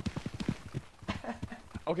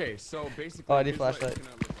 Okay, so basically. Oh, I need flashlight.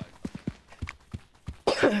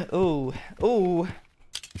 Ooh.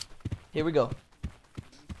 Here we go.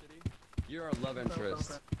 You're a love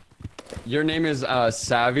interest. Your name is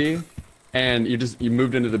Savagge, and you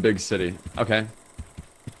moved into the big city. Okay.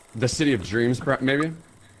 The city of dreams, maybe.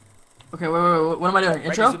 Okay, wait. What am I doing?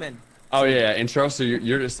 Intro? Oh yeah, intro. So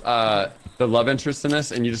you're just the love interest in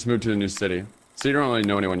this, and you just moved to a new city. So you don't really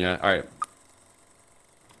know anyone yet. All right.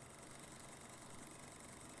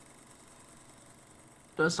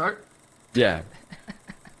 Do I start? Yeah.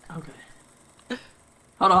 Okay.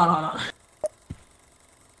 Hold on.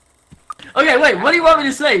 Okay, wait. What do you want me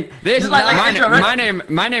to say? This is like intro, right?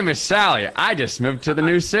 my name is Sally. I just moved to the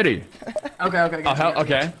new city. Okay.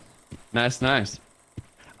 Okay. Nice.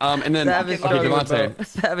 And then Savage Devonte.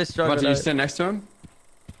 Savage struggle. Devonte, you stand next to him.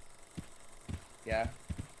 Yeah.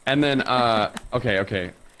 And then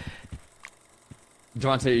okay.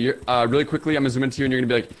 Devonte, you're really quickly. I'm gonna zoom into you, and you're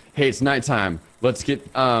gonna be like, "Hey, it's nighttime. Let's get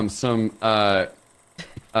some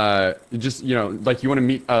just like you want to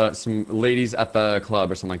meet some ladies at the club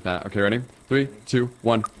or something like that. Okay, ready? 3, 2,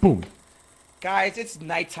 1, boom. Guys, it's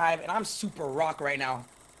nighttime and I'm super rock right now.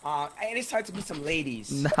 And it's time to meet some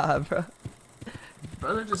ladies. Nah, bro.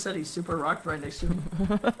 Brother just said he's super rocked right next to him.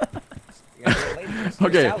 Yeah, ladies.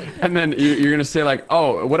 Okay, Sally. and then you're gonna say like,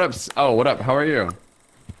 "Oh, what up? Oh, what up? How are you?"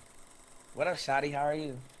 What up, Shotty? How are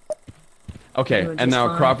you? Okay, Doing and just now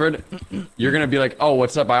fine. Crawford, you're gonna be like, "Oh,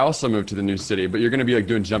 what's up? I also moved to the new city," but you're gonna be like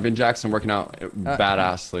doing jumping jacks and working out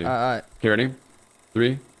badassly. Alright. Okay, ready?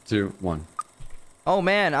 3, 2, 1. Oh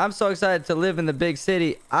man, I'm so excited to live in the big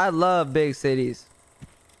city. I love big cities.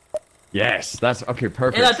 Yes, that's okay.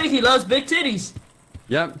 Perfect. And I think he loves big titties.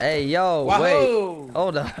 Yep. Hey, yo, Wahoo! wait.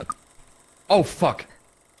 Hold up. Oh fuck.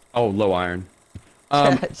 Oh, low iron.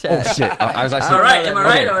 Oh shit. I was actually. All right. Am I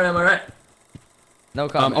right or am I right? No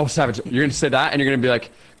comment. Oh, Savage, you're gonna say that, and you're gonna be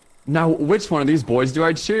like, now which one of these boys do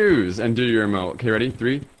I choose? And do your emote. Okay, ready?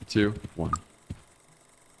 3, 2, 1.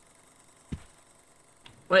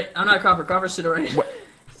 Wait, I'm not Cropper. Cropper's to the right.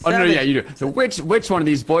 Oh no, yeah, you do. So which one of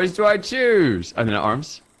these boys do I choose? And then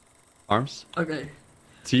arms. Okay.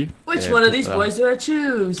 T. Which one of these boys do I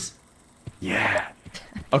choose? Yeah.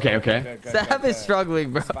 Okay. Good, Sav is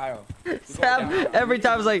struggling, bro. Spiral. Sav every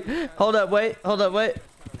time is like, hold up, wait. You know what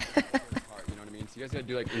I mean? So you guys gotta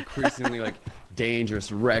do like increasingly like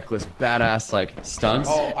dangerous, reckless, badass like stunts.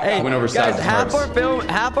 Hey, win over guys, Savage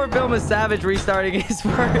half our film is Savage restarting his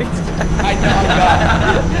works. I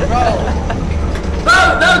know, bro.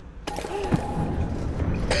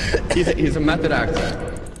 He's a method actor.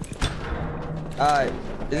 Alright,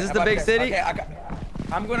 is this the big city? Okay,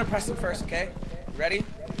 I'm gonna press him first, okay? Ready?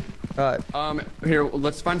 Alright. Here,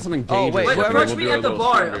 let's find something Oh, dangerous. wait, approach me at the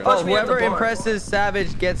bar. Oh, whoever impresses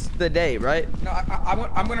Savage gets the day, right? No,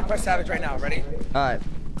 I'm gonna press Savage right now. Ready? Alright,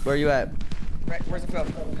 where you at? Right, where's the film?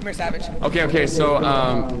 Come here, Savage. Okay, so,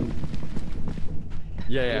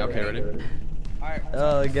 yeah, okay, ready? Alright.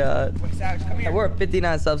 Oh, God. Wait, Savage, come here. We're at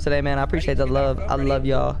 59 subs today, man. I appreciate the love. I love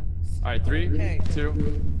y'all. Alright, 3, 2,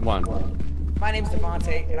 1. My name's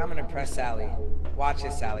Devonte, and I'm gonna impress Sally. Watch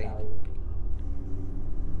this, Sally.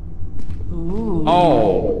 Ooh.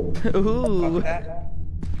 Oh. Ooh.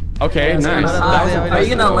 Okay, nice. Are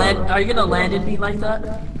you gonna land in me like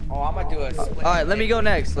that? Oh, I'm gonna do a split. Alright, let me go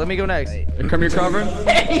next. Come here, Carver.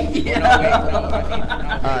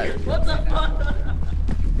 Alright. What the fuck?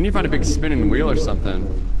 We need to find a big spinning wheel or something.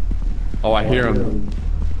 Oh, I hear him.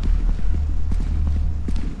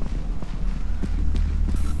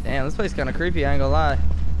 Damn, this place kind of creepy, I ain't gonna lie.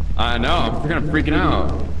 I know, I'm kind of freaking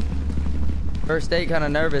out. First date, kind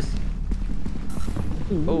of nervous.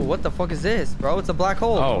 Oh, what the fuck is this, bro? It's a black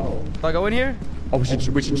hole. Oh. Do I go in here? Oh, we should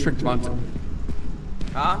trick Devonte.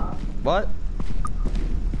 Huh? What?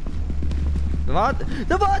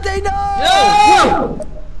 Devonte, no! No!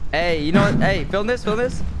 Hey, you know what? Hey, film this.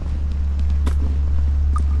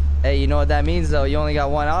 Hey, you know what that means, though? You only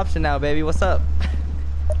got one option now, baby. What's up?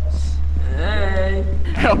 Hey.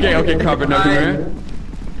 Okay, Carver, no, come here.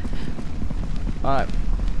 Alright.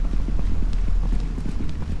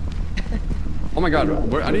 Oh my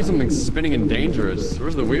god, I need something spinning and dangerous.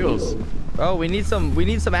 Where's the wheels? Bro, we need some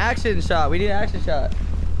action shot. We need an action shot.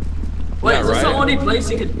 Wait, Yeah, is this right. the only place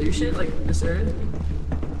you can do shit like this area?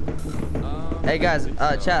 Hey guys,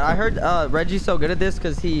 chat, I heard Reggie's so good at this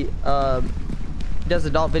because he does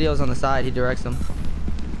adult videos on the side. He directs them.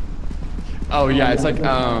 Oh yeah, it's like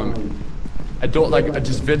adult, like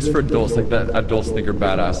just vids for adults, like that adults think are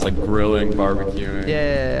badass, like grilling, barbecuing,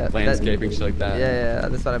 Yeah. landscaping, shit like that. Yeah,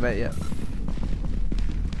 that's what I meant, yeah.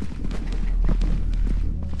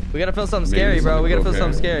 We gotta feel something scary, bro. We gotta feel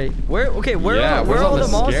something scary. Where are all the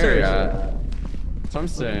monsters? That's what I'm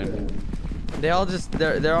saying. They all just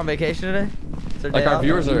they're on vacation today? It's their Like day our off?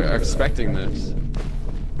 viewers are expecting this.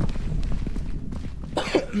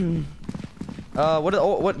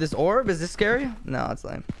 What this orb? Is this scary? No, it's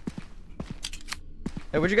lame.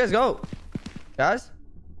 Hey, where'd you guys go? Guys?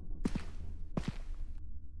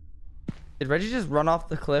 Did Reggie just run off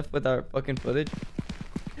the cliff with our fucking footage?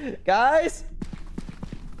 Guys?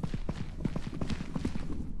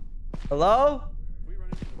 Hello?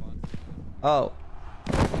 Oh.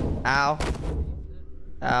 Ow.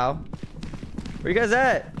 Ow. Where you guys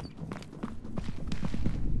at?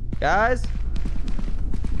 Guys?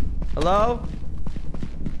 Hello?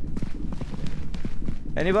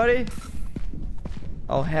 Anybody?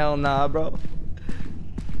 Oh, hell nah, bro.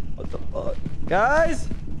 What the fuck? Guys?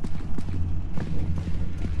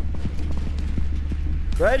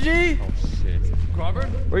 Reggie? Oh shit. Carver?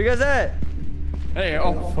 Where you guys at? Hey,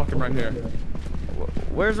 oh fuck, I'm right here.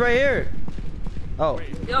 Where's right here? Oh.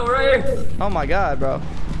 Yo, right here. Oh my god, bro.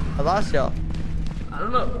 I lost y'all. I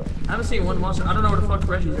don't know. I haven't seen one monster. I don't know where the fuck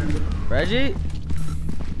Reggie's at. Reggie?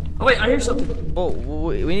 Oh wait, I hear something. Oh,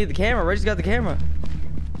 we need the camera. Reggie's got the camera.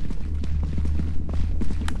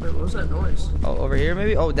 Wait, what was that noise? Oh, over here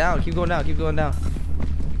maybe? Oh, down. Keep going down. Keep going down.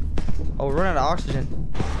 Oh, we're running out of oxygen.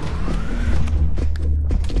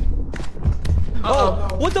 Uh-oh.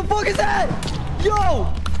 Oh, what the fuck is that?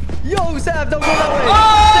 Yo! Yo, Sav, don't go that way. Oh!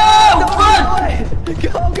 Sav, don't go that way.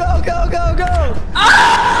 Go.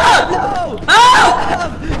 Ah! No! Oh!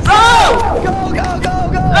 Sav, go.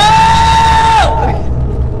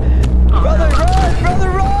 Brother,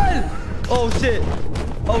 run! Oh shit.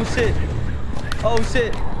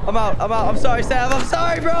 I'm out. I'm sorry, Sav. I'm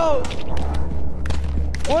sorry, bro.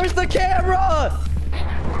 Where's the camera?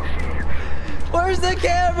 Where's the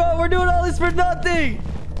camera? We're doing all this for nothing.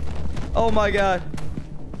 Oh my god.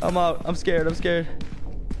 I'm out. I'm scared. I'm scared.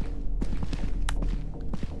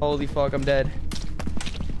 Holy fuck, I'm dead.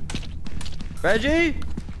 Reggie?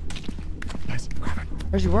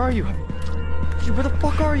 Reggie, where are you? Reggie, where the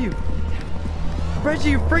fuck are you?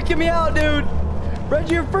 Reggie, you're freaking me out, dude.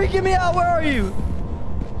 Reggie, you're freaking me out. Where are you?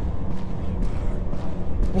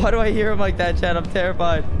 Why do I hear him like that, Chad? I'm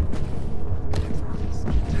terrified.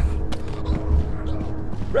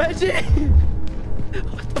 Reggie!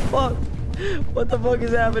 What the fuck? What the fuck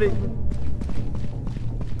is happening?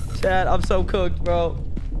 Chad, I'm so cooked, bro.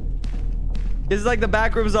 This is like the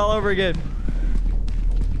back rooms all over again.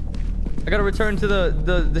 I gotta return to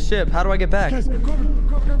the ship. How do I get back? Guys, go.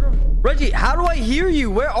 Reggie, how do I hear you?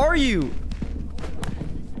 Where are you?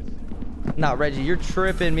 Nah, Reggie, you're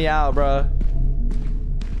tripping me out, bro.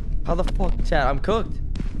 How the fuck? Chat, I'm cooked.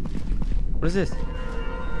 What is this?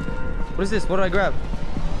 What is this? What do I grab?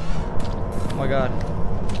 Oh my god.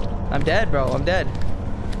 I'm dead, bro. I'm dead.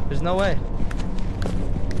 There's no way.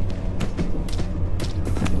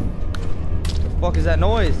 What the fuck is that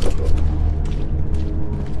noise?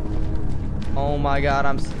 Oh my god,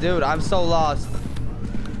 dude, I'm so lost.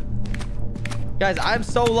 Guys, I'm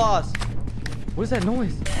so lost. What is that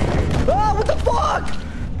noise? Ah, what the fuck?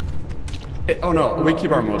 Oh no, we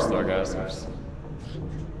keep our most though, guys.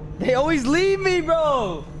 They always leave me,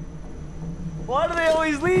 bro. Why do they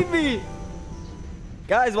always leave me?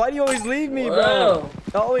 Guys, why do you always leave me, bro?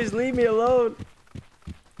 You always leave me alone.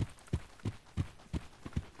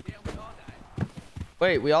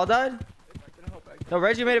 Wait, we all died? No,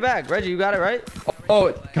 Reggie made it back. Reggie, you got it, right?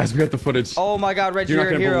 Oh, guys, we got the footage. Oh my god, Reggie, you're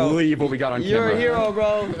a hero. You're not gonna believe what we got on camera. You're a hero,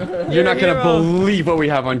 bro. You're not gonna believe what we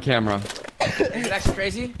have on camera. Is it actually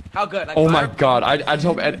crazy? How good? Like, oh my god, I just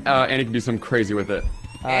hope Andy can do something crazy with it.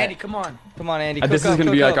 Andy, come on. Come on, Andy. This is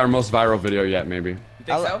gonna be like our most viral video yet, maybe. You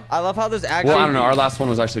think so? I love how there's actually... Well, I don't know. Our last one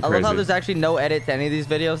was actually crazy. I love how there's actually no edit to any of these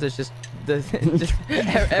videos. It's just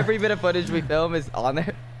every bit of footage we film is on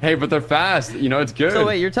there. Hey, but they're fast. You know, it's good. So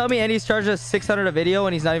wait, you're telling me Andy's charged us 600 a video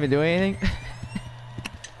and he's not even doing anything?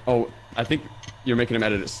 Oh, I think you're making him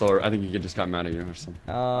edit it slower. I think he just got mad at you or something.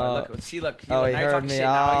 Look. He Oh, he heard me.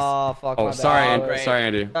 Oh, fuck. Oh, sorry, Andy. Sorry,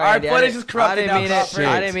 Andy. Our footage is corrupted now.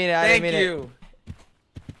 I didn't mean it. Thank you.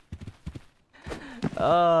 Bro.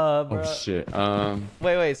 Oh shit.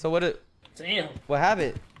 Wait. So Damn. what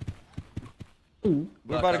happened?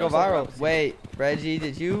 We're about to go viral. Wait, Reggie,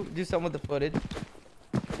 did you do something with the footage?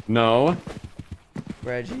 No.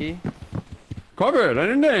 Reggie. Covered. I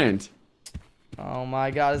didn't. Oh my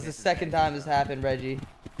god, this is the second time this happened, Reggie.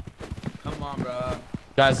 Come on, bro.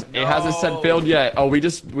 Guys, it hasn't said filled yet. Oh, we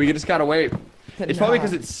just gotta wait. It's probably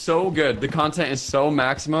because it's so good. The content is so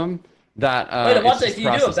maximum that wait, Devonte,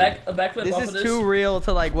 can you do a backflip this off is of this? too real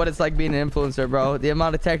to like what it's like being an influencer, bro. The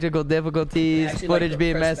amount of technical difficulties, footage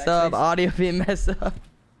being messed up, audio being messed up.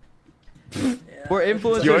 Yeah. We're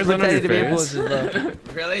influencers pretending to be face? influencers,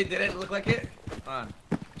 bro. Really? Did it look like it? Hold on.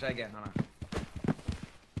 Try again. Hold on.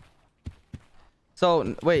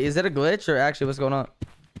 So wait, is it a glitch or actually what's going on?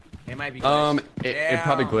 It might be glitched. It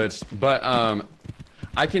probably glitched, but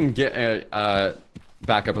I can get a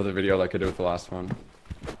backup of the video like I did with the last one.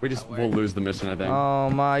 We'll lose the mission, I think.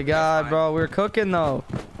 Oh my god, bro, we're cooking though.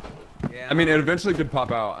 Yeah. I mean, it eventually could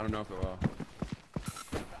pop out. I don't know if it will.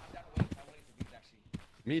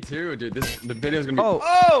 Me too, dude. The video's gonna be.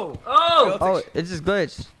 Oh, it just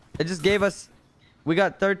glitched. It just gave us. We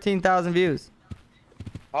got 13,000 views.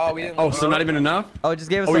 Oh, we didn't. Oh, so not even enough? Oh, it just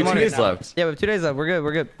gave us Oh, some we have 2 money. days left. Yeah, we have 2 days left. We're good.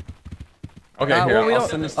 We're good. Okay, here. Well, I'll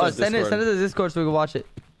send this to send it to the Discord so we can watch it.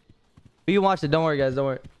 We can watch it. Don't worry, guys. Don't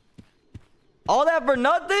worry. All that for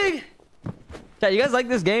nothing? Chat, you guys like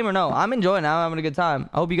this game or no? I'm enjoying it. I'm having a good time.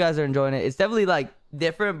 I hope you guys are enjoying it. It's definitely like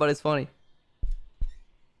different, but it's funny.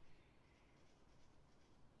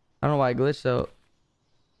 I don't know why I glitched though.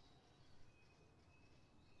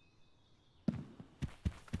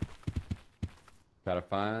 Gotta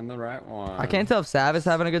find the right one. I can't tell if Sav is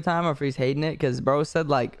having a good time or if he's hating it because bro said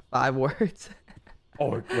like 5 words.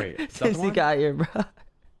 Oh, wait. Since he got here, bro.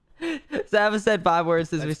 Sav has said 5 words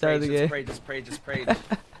since we started the game. Just pray.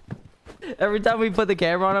 Every time we put the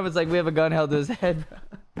camera on him, it's like we have a gun held to his head, bro.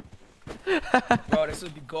 Bro, this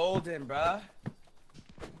would be golden, bro.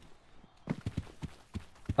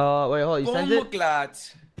 Wait, hold on. You sent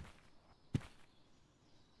it?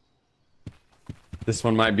 This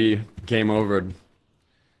one might be game over.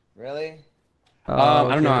 Really?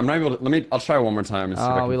 I don't know. I'm not able to. I'll try one more time. And see if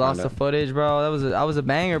I can we lost find the it. footage, bro. That was a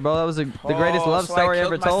banger, bro. That was the greatest love so story I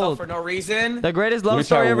ever killed myself told. For no reason. The greatest Let love me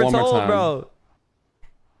try story ever one more told, time. bro.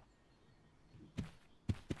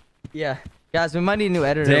 Yeah. Guys, we might need a new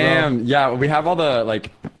editor. Damn. Bro. Yeah, we have all the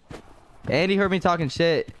like. Andy heard me talking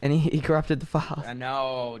shit, and he corrupted the files. I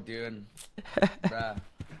know, dude. Bruh.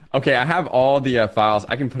 Okay, I have all the files.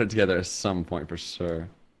 I can put it together at some point for sure.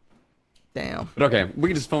 Damn. But okay, we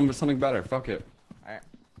can just film something better. Fuck it. All right.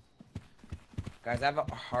 Guys, I have a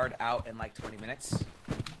hard out in like 20 minutes.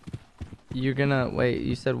 You're gonna wait.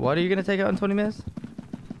 You said what? Are you gonna take out in 20 minutes?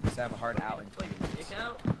 I have a hard out in 20 minutes.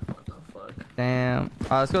 What the fuck? Damn.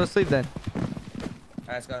 Let's go to sleep then. Alright,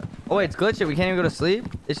 let's go. Oh wait, it's glitching. We can't even go to sleep.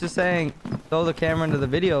 It's just saying throw the camera into the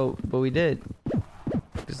video, but we did.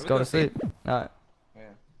 Just go to sleep. All right.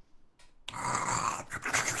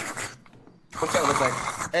 What's that look like?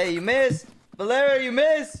 Hey, you missed. Valeria, you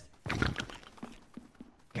missed.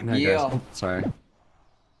 Good night, Yeah. guys. Oh, sorry.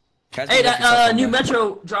 Hey, that new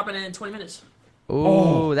Metro dropping in 20 minutes.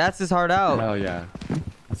 Ooh, that's his heart out. Hell yeah.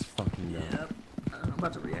 That's fucking good. Yep. I'm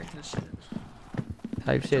about to react to this shit.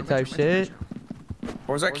 Type shit.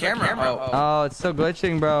 Where's our camera? Oh, it's still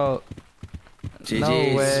glitching, bro. GG's. No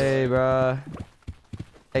way, bro.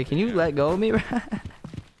 Hey, can you let go of me, bro?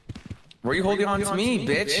 Were you holding on to me,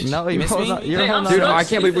 bitch? No, you missed me? You're holding Dude, on. I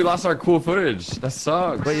can't believe we lost our cool footage. That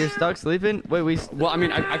sucks. Wait, you're stuck sleeping? Wait, Well, I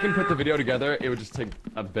mean, I can put the video together. It would just take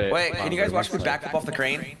a bit. Wait, can you guys watch me back up off the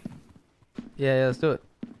crane? Yeah, let's do it.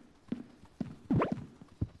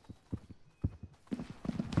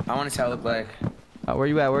 I want to see how it look like. Where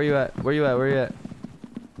you at? Where you at? Where you at? Where you at?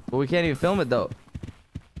 Well, we can't even film it though.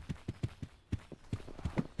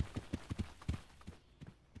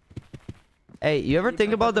 Hey, you ever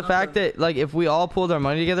think about the fact that like if we all pulled our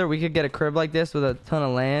money together, we could get a crib like this with a ton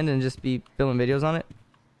of land and just be filming videos on it?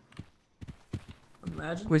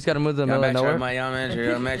 Imagine. We just gotta move to the middle of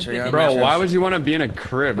nowhere. Bro, why would you want to be in a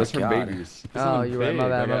crib? That's for God. babies. Oh, you're right. My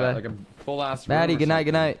bad. My bad. Like a full ass. Maddie, good night.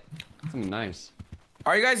 Good night. Something nice.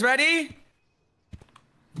 Are you guys ready?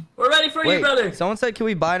 We're ready for you, Wait, brother. someone said, can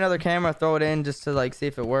we buy another camera, throw it in just to like see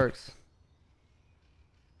if it works?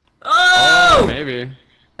 Oh! Maybe.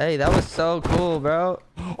 Hey, that was so cool, bro.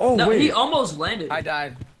 Oh No, wait. he almost landed. I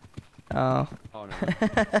died. Oh. Oh no.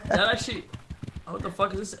 That actually. Oh, what the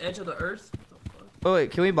fuck is this? The edge of the earth? What the fuck? Oh,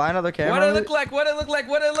 wait, can we buy another camera? What it look like? What it look like?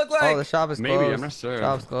 What it look like? Oh, the shop is closed. Maybe, I'm not sure.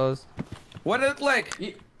 Shop's closed. What it look like?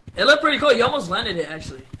 It looked pretty cool. You almost landed it,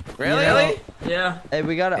 actually. Really? Yeah. Really? Yeah. Hey,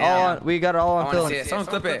 we got it all on. We got it all I on want to film. see it. Someone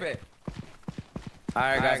clip it. All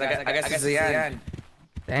right, guys. I guess this is the end.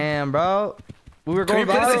 Damn, bro. We were Can we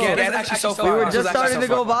going put this again? viral. It's actually so fun. We were This just is actually starting to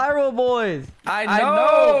so go fun. viral, boys. I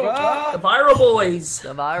know, bro. The viral boys.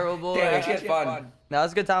 The viral boys. Damn, actually it's fun. That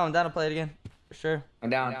was a good time. I'm down to play it again. For sure. I'm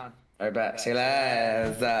down. All right, bet. Say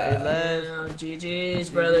less. Hey, Les. GG's,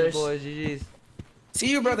 brothers. Boys, GG's. See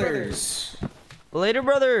you, brothers. Later,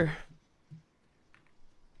 brother.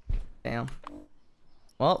 Damn.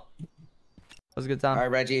 Well, that was a good time. All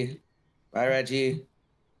right, Reggie. Bye, Reggie.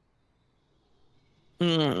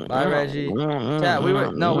 Bye, Reggie. Yeah,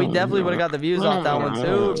 we definitely would have got the views off that one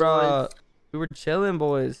too, bro. We were chilling,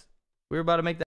 boys. We were about to make that.